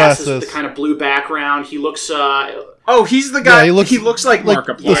aviator glasses with the kind of blue background. He looks... he's the guy. Yeah, he looks like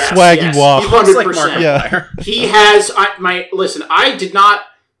Markiplier. The swaggy walk. He looks like Markiplier. Yeah. He has... Listen, I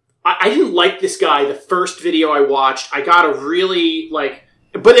didn't like this guy the first video I watched. I got a really,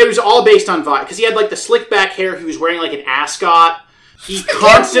 but it was all based on vibe. Because he had, the slick back hair. He was wearing, an ascot. He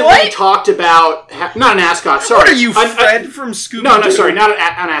constantly talked about... Not an ascot, sorry. What are you, Fred from Scooby-Doo? No, sorry, not an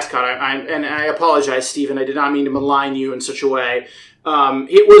ascot. And I apologize, Stephen. I did not mean to malign you in such a way.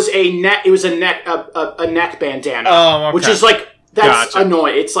 It was a neck bandana. Oh, okay. Which is, that's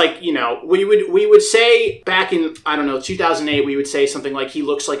annoying. It's we would say back in, 2008, we would say something like he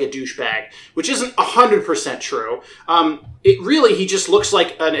looks like a douchebag, which isn't 100% true. He just looks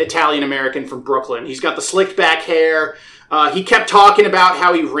like an Italian-American from Brooklyn. He's got the slicked back hair. He kept talking about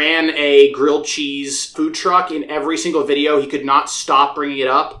how he ran a grilled cheese food truck in every single video. He could not stop bringing it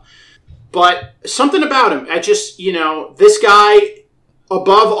up. But something about him, this guy,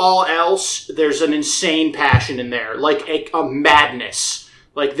 above all else, there's an insane passion in there. A madness.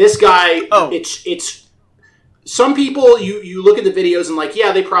 This guy, it's... Some people, you look at the videos and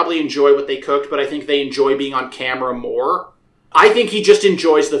they probably enjoy what they cooked, but I think they enjoy being on camera more. I think he just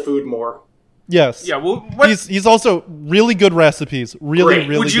enjoys the food more. Yes. Yeah. Well, he's also really good recipes. Really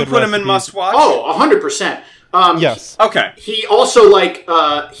good. Would you put him in must watch? Oh, 100%. Yes. Okay. He also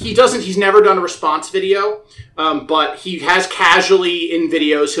he's never done a response video, but he has casually in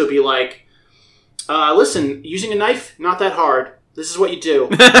videos he'll be like, listen, using a knife, not that hard. This is what you do.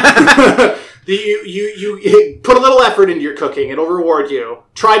 You put a little effort into your cooking. It'll reward you.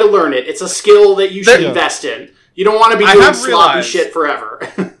 Try to learn it. It's a skill that you should invest in. You don't want to be doing sloppy shit forever.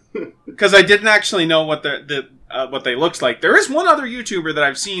 Because I didn't actually know what what they looked like. There is one other YouTuber that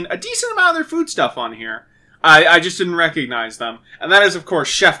I've seen a decent amount of their food stuff on here. I just didn't recognize them, and that is, of course,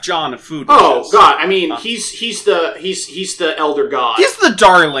 Chef John of Food Wishes. Oh God! I mean, he's the elder god. He's the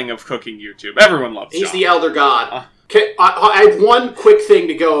darling of cooking YouTube. Everyone loves. He's John. the elder god. I have one quick thing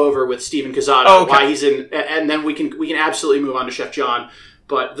to go over with Stephen Cazzato, why he's in, and then we can absolutely move on to Chef John.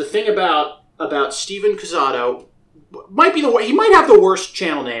 But the thing about Stephen Cazzato might be he might have the worst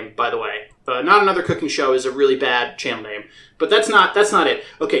channel name, by the way. Not Another Cooking Show is a really bad channel name, but that's not it.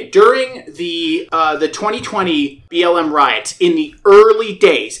 Okay, during the 2020 BLM riots, in the early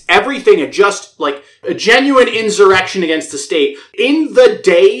days, everything had just a genuine insurrection against the state. In the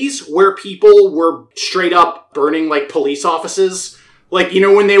days where people were straight up burning police offices, when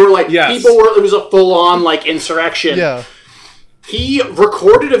they were people were, it was a full on insurrection. Yeah. He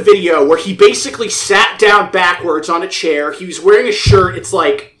recorded a video where he basically sat down backwards on a chair. He was wearing a shirt.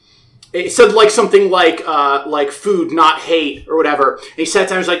 It said something like food, not hate, or whatever. And he sat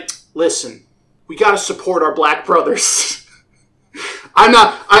down and was like, listen, we gotta support our black brothers. We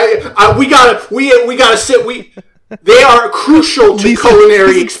gotta sit, they are crucial to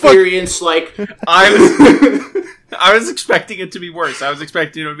culinary experience, I was expecting it to be worse. I was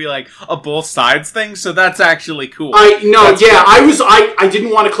expecting it to be a both sides thing, so that's actually cool. I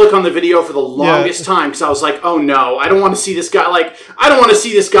didn't want to click on the video for the longest time, because I was like, oh no, I don't want to see this guy,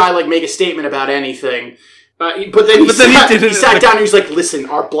 make a statement about anything. But then he sat down and he was like, listen,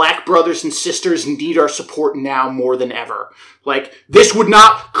 our black brothers and sisters need our support now more than ever. This would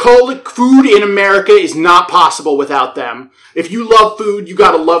not, food in America is not possible without them. If you love food, you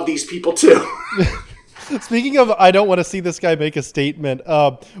gotta love these people too. Speaking of, I don't want to see this guy make a statement.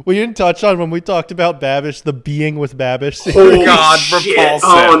 We didn't touch on when we talked about Babish, the Being with Babish series. Oh God, repulsive!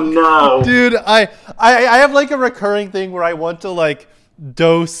 Oh no, dude, I have a recurring thing where I want to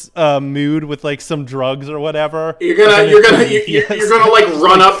dose mood with some drugs or whatever. You're gonna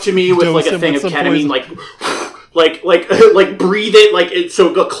run up to me with a thing of ketamine, breathe it,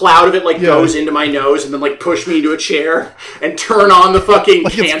 so a cloud of it goes into my nose, and then push me into a chair and turn on the fucking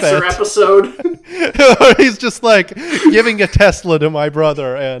cancer episode. He's just giving a Tesla to my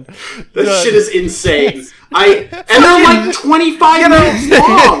brother, and this shit is insane. And they're 25 minutes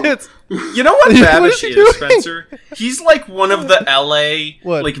long. You know what Babish is, Spencer? He's one of the LA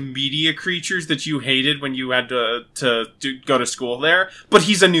media creatures that you hated when you had to go to school there, but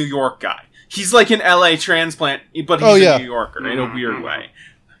he's a New York guy. He's an LA transplant, but he's a New Yorker in a weird way.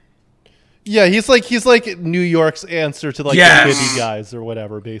 Yeah, he's New York's answer to the Bibby guys or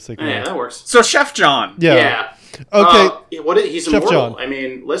whatever, basically. Yeah, that works. So Chef John. Yeah. Okay. He's immortal. John. I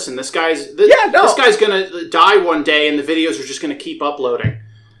mean, listen, this guy's gonna die one day, and the videos are just gonna keep uploading.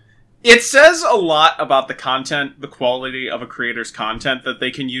 It says a lot about the content, the quality of a creator's content, that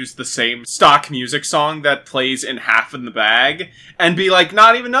they can use the same stock music song that plays in Half in the Bag and be like,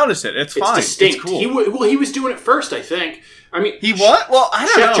 not even notice it. It's fine. Distinct. It's cool. He was doing it first, I think. I mean, he what? Well, I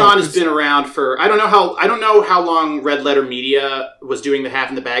don't know. Chef John has been around for I don't know how long Red Letter Media was doing the Half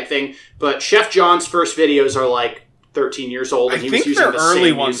in the Bag thing, but Chef John's first videos are like 13 years old, and he was using the early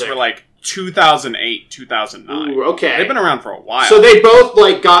same ones music. were like 2008, 2009. Ooh, okay. They've been around for a while. So they both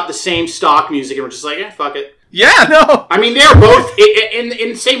like got the same stock music and were just like, fuck it. Yeah, no. I mean, they are both in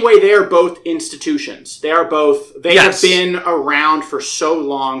the same way. They are both institutions. They are both. They have been around for so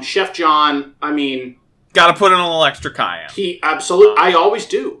long. Chef John. I mean, got to put in a little extra cayenne. He absolutely. I always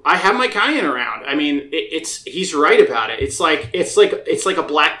do. I have my cayenne around. I mean, he's right about it. It's like a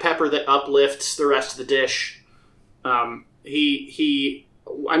black pepper that uplifts the rest of the dish. I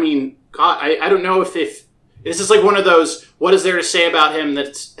mean, God, I don't know if this is like one of those what is there to say about him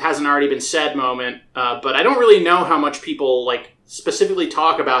that hasn't already been said moment. But I don't really know how much people like specifically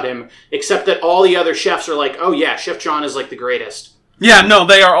talk about him, except that all the other chefs are like, oh yeah, Chef John is like the greatest. Yeah, no,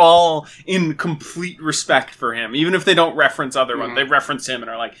 they are all in complete respect for him. Even if they don't reference other ones, they reference him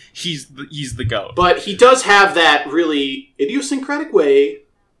and are like, he's the GOAT. But he does have that really idiosyncratic way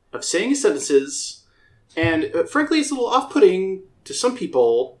of saying his sentences, and frankly, it's a little off-putting to some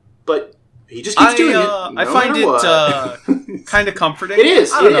people, but he just keeps doing it. I find it kind of comforting. It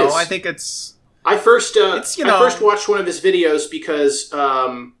is. I don't know. I think it's... I first watched one of his videos because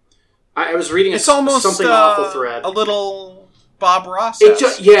I was reading something awful thread. A little Bob Ross.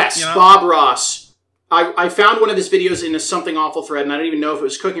 Bob Ross. I found one of his videos in a something awful thread, and I don't even know if it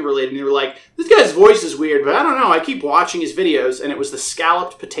was cooking related. And they were like, "This guy's voice is weird," but I don't know. I keep watching his videos, and it was the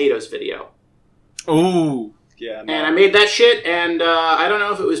scalloped potatoes video. Ooh. Yeah, no. And I made that shit, and I don't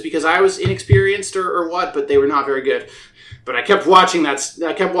know if it was because I was inexperienced or what, but they were not very good. But I kept watching that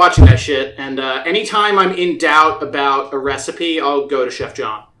shit, and anytime I'm in doubt about a recipe, I'll go to Chef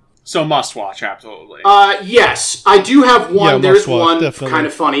John. So must watch, absolutely. Yes, I do have one. Yeah, there's one definitely. kind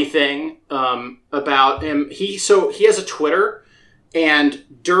of funny thing about him. He has a Twitter, and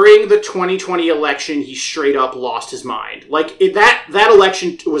during the 2020 election, he straight up lost his mind. Like that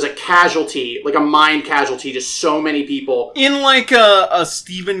election was a casualty, like a mind casualty to so many people. In like a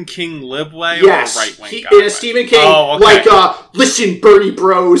Stephen King lib way, yes, or a right wing guy? In a Stephen King, listen, Bernie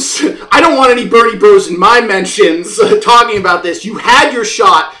Bros, I don't want any Bernie Bros in my mentions talking about this. You had your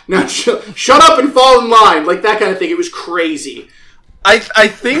shot. Now shut up and fall in line, like that kind of thing. It was crazy. I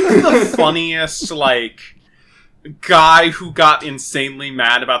think the funniest guy who got insanely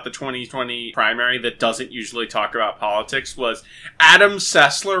mad about the 2020 primary that doesn't usually talk about politics was Adam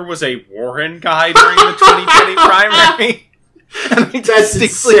Sessler was a Warren guy during the 2020 primary. And that's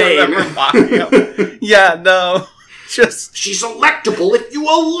insane. Yeah, no. She's electable if you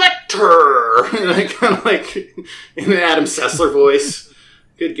elect her. And I kind of like in an Adam Sessler voice.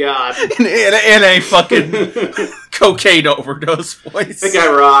 Good God. In a fucking cocaine overdose voice. That guy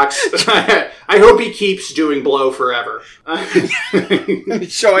rocks. I hope he keeps doing blow forever.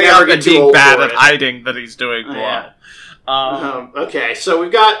 Showing out and being bad at hiding that he's doing blow. Yeah. Okay, so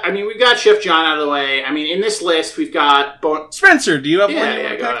we've got Chef John out of the way. I mean, in this list, we've got... Spencer, do you have one?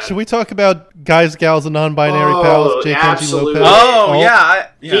 Yeah, go ahead. Should we talk about guys, gals, and non-binary pals? Jay Kenji Lopez. Oh, yeah.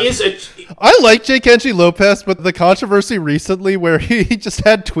 I like Jay Kenji Lopez, but the controversy recently where he just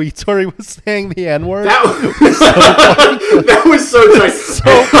had tweets where he was saying the N-word. That was so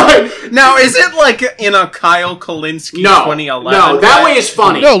tight. Now, is it like in a Kyle Kalinske 2011? No, that way is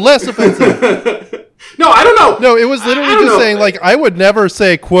funny. No, less offensive. No, I don't know. No, it was literally just saying, like, I would never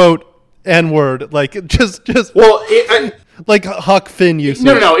say, quote, N-word. Like, just well, like Huck Finn used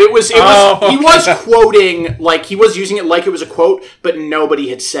No. It was. He was quoting, like, he was using it like it was a quote, but nobody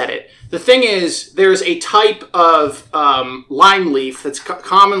had said it. The thing is, there's a type of lime leaf that's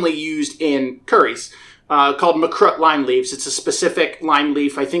commonly used in curries called Makrut lime leaves. It's a specific lime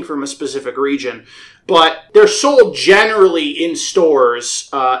leaf, I think, from a specific region. But they're sold generally in stores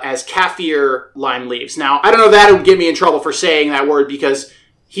as kaffir lime leaves. Now, I don't know if that would get me in trouble for saying that word because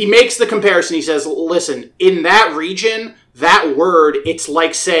he makes the comparison. He says, listen, in that region, that word, it's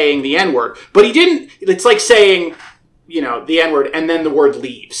like saying the N-word. But he didn't, it's like saying, the N-word and then the word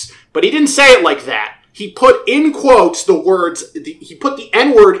leaves. But he didn't say it like that. He put in quotes the words, he put the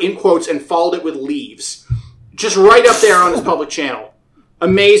N-word in quotes and followed it with leaves. Just right up there on his public channel.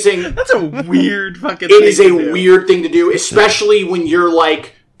 Amazing. That's a weird fucking thing. It is a weird thing to do, especially when you're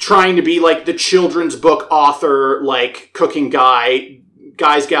like trying to be like the children's book author, like cooking guy,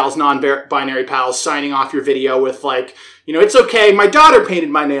 guys, gals, non-binary pals, signing off your video with like, it's okay, my daughter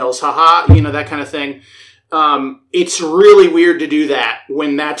painted my nails, haha, that kind of thing. it's really weird to do that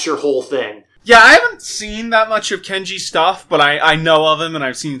when that's your whole thing. Yeah, I haven't seen that much of Kenji's stuff, but I know of him and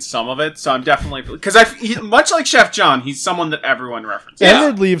I've seen some of it, so I'm definitely... Because much like Chef John, he's someone that everyone references.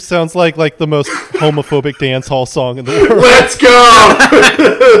 Edward Leaves sounds like the most homophobic dance hall song in the world. Let's go!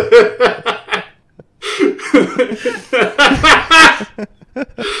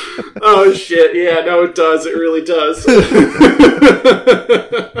 Oh shit, yeah, no it does, it really does.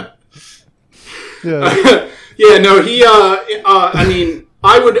 Yeah, no, he, I mean...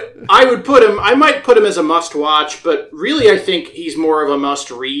 I would put him, I might put him as a must-watch, but really I think he's more of a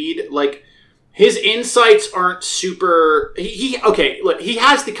must-read. Like, his insights aren't super... He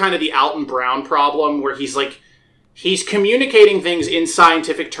has the kind of the Alton Brown problem, where he's communicating things in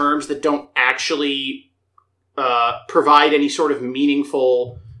scientific terms that don't actually provide any sort of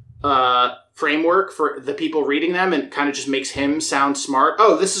meaningful framework for the people reading them, and kind of just makes him sound smart.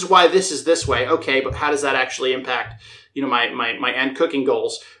 Oh, this is why this is this way. Okay, but how does that actually impact... my end cooking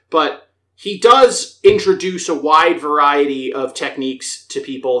goals. But he does introduce a wide variety of techniques to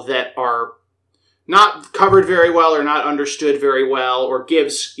people that are not covered very well or not understood very well, or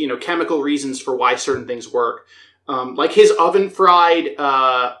gives, chemical reasons for why certain things work. Like his oven fried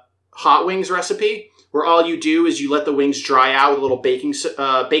hot wings recipe, where all you do is you let the wings dry out with a little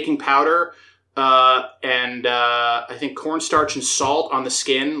baking powder and I think cornstarch and salt on the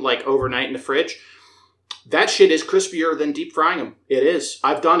skin, like overnight in the fridge. That shit is crispier than deep frying them. It is.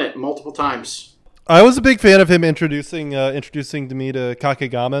 I've done it multiple times. I was a big fan of him introducing to me to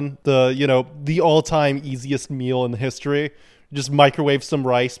Kakegamen, the all-time easiest meal in history. Just microwave some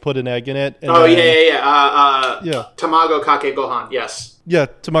rice, put an egg in it. And Tamago kake gohan. Yes. Yeah,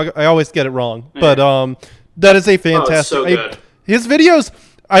 tamago. I always get it wrong, but that is a fantastic. Oh, it's so good. His videos.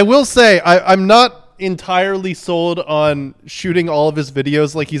 I will say, I'm not entirely sold on shooting all of his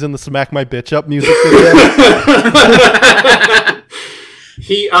videos like he's in the Smack My Bitch Up music video.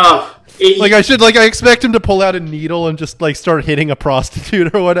 I expect him to pull out a needle and just start hitting a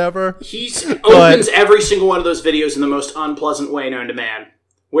prostitute or whatever. He opens every single one of those videos in the most unpleasant way known to man,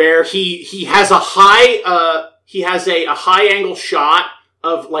 where he has a high angle shot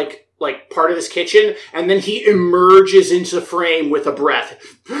of like part of his kitchen, and then he emerges into the frame with a breath.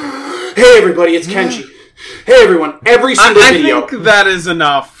 Hey everybody, it's Kenji. Hey everyone, every single video. I think that is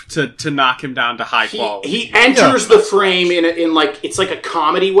enough to knock him down to high quality. He enters the frame in it's like a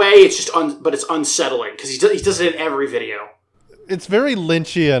comedy way. It's just but it's unsettling because he does it in every video. It's very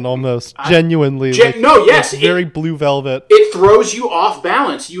Lynchian almost, genuinely. Very Blue Velvet. It throws you off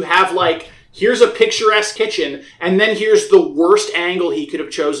balance. You have here's a picturesque kitchen, and then here's the worst angle he could have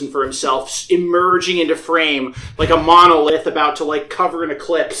chosen for himself, emerging into frame like a monolith about to cover an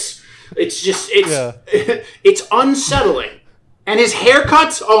eclipse. It's just, it's unsettling. And his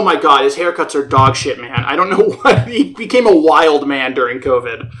haircuts, oh my god, his haircuts are dog shit, man. I don't know what, he became a wild man during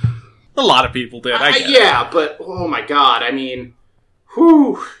COVID. A lot of people did, I guess. But, oh my god, I mean,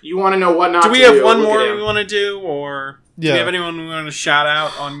 whew, you want to know what not to do. Do we have one more we want to do, or... Do we have anyone we want to shout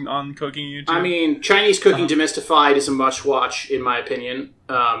out on Cooking YouTube? I mean, Chinese Cooking Demystified is a must-watch, in my opinion.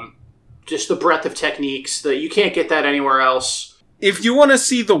 Just the breadth of techniques, that you can't get that anywhere else. If you want to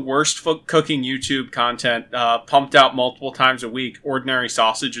see the worst cooking YouTube content pumped out multiple times a week, Ordinary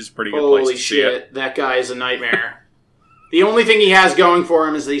Sausage is a pretty good place to see it. Holy shit, that guy is a nightmare. The only thing he has going for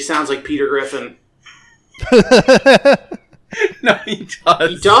him is that he sounds like Peter Griffin. No, he does.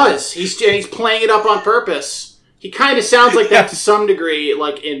 He does. He's playing it up on purpose. He kind of sounds like that to some degree,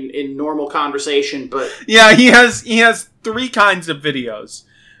 in normal conversation, but... Yeah, he has three kinds of videos.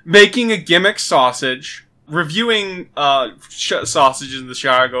 Making a gimmick sausage, reviewing sausages in the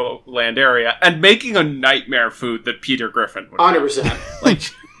Chicagoland area, and making a nightmare food that Peter Griffin would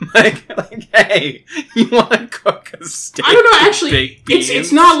 100%. Hey, you want to cook a steak? I don't know, actually,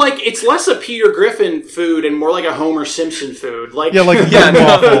 it's not it's less a Peter Griffin food and more like a Homer Simpson food.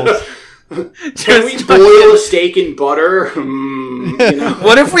 Waffles. Can we boil a steak in butter?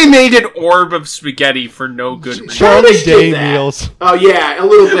 What if we made an orb of spaghetti for no good reason? Charlie Day meals. Oh yeah, a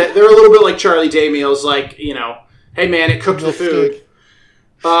little bit. They're a little bit like Charlie Day meals. Hey man, it cooked the food.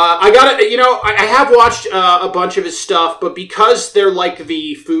 I have watched a bunch of his stuff, but because they're like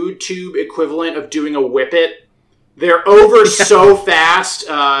the food tube equivalent of doing a whippet, they're over so fast.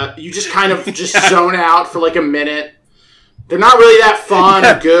 You just kind of zone out for a minute. They're not really that fun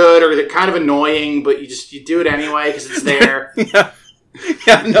or good, or they're kind of annoying, but you do it anyway because it's there.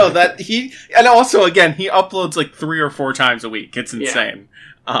 And also again, he uploads 3 or 4 times a week. It's insane.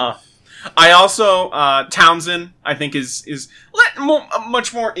 I also Townsend I think is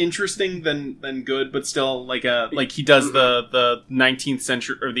much more interesting than good, but still like he does the 19th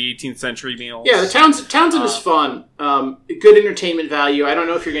century or the 18th century meals. Yeah, the Townsend is fun. Good entertainment value. I don't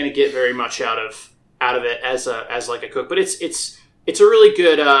know if you're going to get very much out of it as like a cook, but it's a really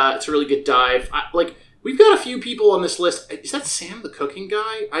good dive. We've got a few people on this list. Is that Sam the cooking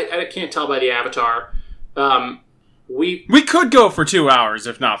guy? I can't tell by the avatar. We could go for 2 hours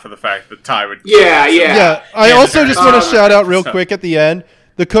if not for the fact that Ty would. Yeah. I also just want to shout out real quick at the end.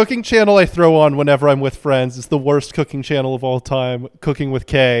 The cooking channel I throw on whenever I'm with friends is the worst cooking channel of all time, Cooking with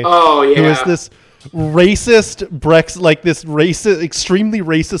Kay. Oh yeah, who is this racist extremely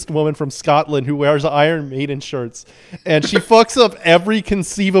racist woman from Scotland who wears Iron Maiden shirts, and she fucks up every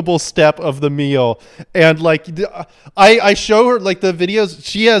conceivable step of the meal. And I show her the videos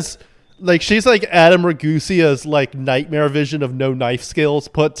she has. She's like Adam Ragusia's nightmare vision of no knife skills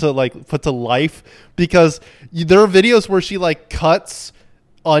put to life, because there are videos where she cuts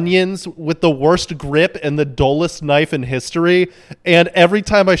onions with the worst grip and the dullest knife in history, and every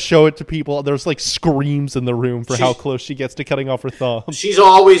time I show it to people there's screams in the room for how close she gets to cutting off her thumb. She's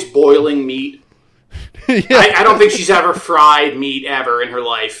always boiling meat. Yeah. I don't think she's ever fried meat ever in her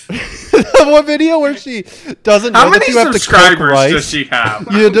life. One video where she doesn't know how that you have to cook rice. Does she have?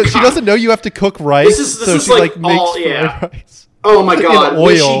 She doesn't know you have to cook rice. This is makes rice. Oh my god! Oil.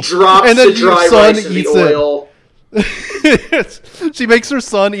 When she drops and then the dry rice in the oil. She makes her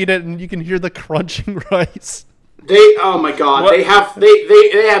son eat it, and you can hear the crunching rice. Oh my god! What? They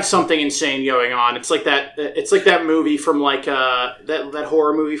have something insane going on. It's like that. It's like that movie from that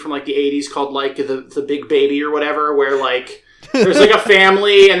horror movie from the 80s called the Big Baby or whatever, where there's a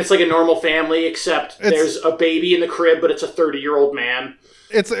family and it's a normal family except there's a baby in the crib, but it's a 30-year-old man.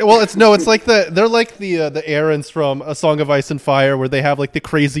 They're like the Aarons from A Song of Ice and Fire, where they have the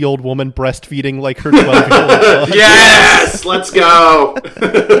crazy old woman breastfeeding her 12-year-old. Yes, let's go.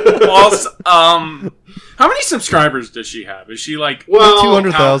 How many subscribers does she have? Is she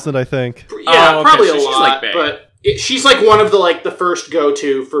 200,000? I think. Yeah, probably a lot. But she's one of the first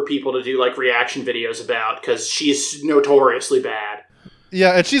go-to for people to do reaction videos about, because she's notoriously bad.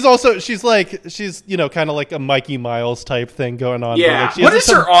 Yeah, and she's kind of like a Mikey Miles type thing going on. Yeah. What is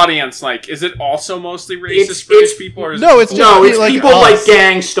her audience like? Is it also mostly racist British people? Or it's people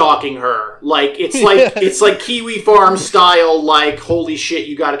gang stalking her. It's like Kiwi Farm style. Holy shit,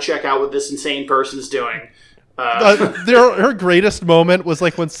 you got to check out what this insane person's doing. Her greatest moment was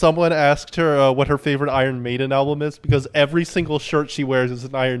when someone asked her what her favorite Iron Maiden album is, because every single shirt she wears is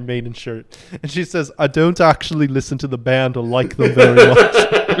an Iron Maiden shirt, and she says, "I don't actually listen to the band or like them very much."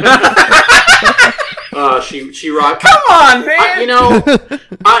 She rocked. Come on, man.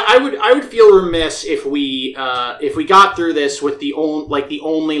 I would feel remiss if we got through this with the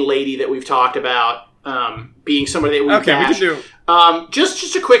only lady that we've talked about being somebody that we we can do.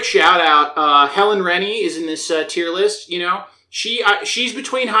 Just a quick shout out. Helen Rennie is in this tier list. She's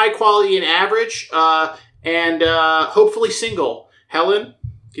between high quality and average, and hopefully single. Helen,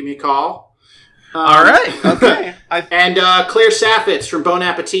 give me a call. All right. Okay. And Claire Saffitz from Bon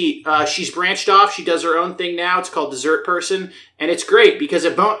Appetit. She's branched off. She does her own thing now. It's called Dessert Person. And it's great because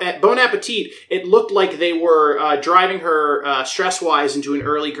at Bon Appetit, it looked like they were driving her stress-wise into an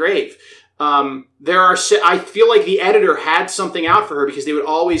early grave. I feel like the editor had something out for her, because they would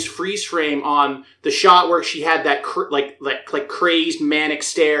always freeze frame on the shot where she had that crazed manic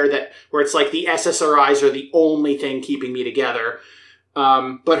stare where it's the SSRIs are the only thing keeping me together.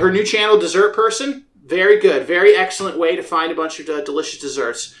 But her new channel, Dessert Person, very good, very excellent way to find a bunch of delicious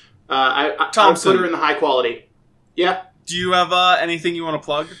desserts. I put her in the high quality. Yeah. Do you have anything you want to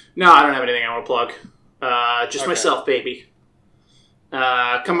plug? No, I don't have anything I want to plug. Just myself, baby.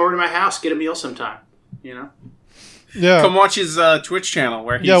 Come over to my house, get a meal sometime. Yeah. Come watch his Twitch channel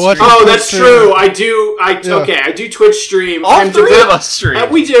where he's that's true. I do. I do Twitch stream. All three of us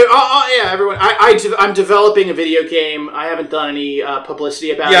stream. We do. Yeah, everyone. I'm developing a video game. I haven't done any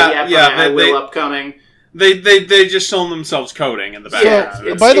publicity about it yet, but I will upcoming. They just shown themselves coding in the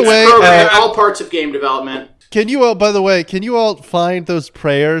background. By the way, all parts of game development. Can you all find those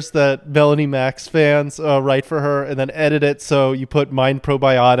prayers that Melanie Max fans write for her, and then edit it so you put Mind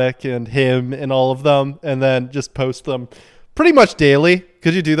Probiotic and him and all of them, and then just post them pretty much daily?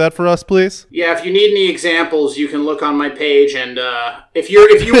 Could you do that for us, please? Yeah, if you need any examples, you can look on my page, and if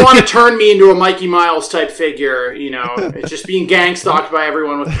you want to turn me into a Mikey Miles type figure, it's just being gang stalked by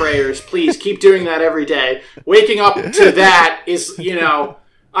everyone with prayers, please keep doing that every day. Waking up to that is,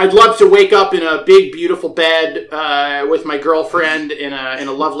 I'd love to wake up in a big, beautiful bed with my girlfriend in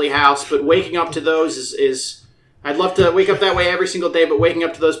a lovely house, but waking up to those is I'd love to wake up that way every single day, but waking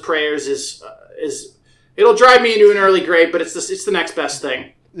up to those prayers is it'll drive me into an early grave, but it's the next best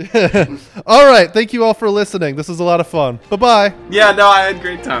thing. All right. Thank you all for listening. This was a lot of fun. Bye-bye. Yeah, no, I had a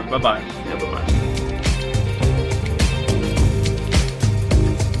great time. Bye-bye. Yeah, bye-bye.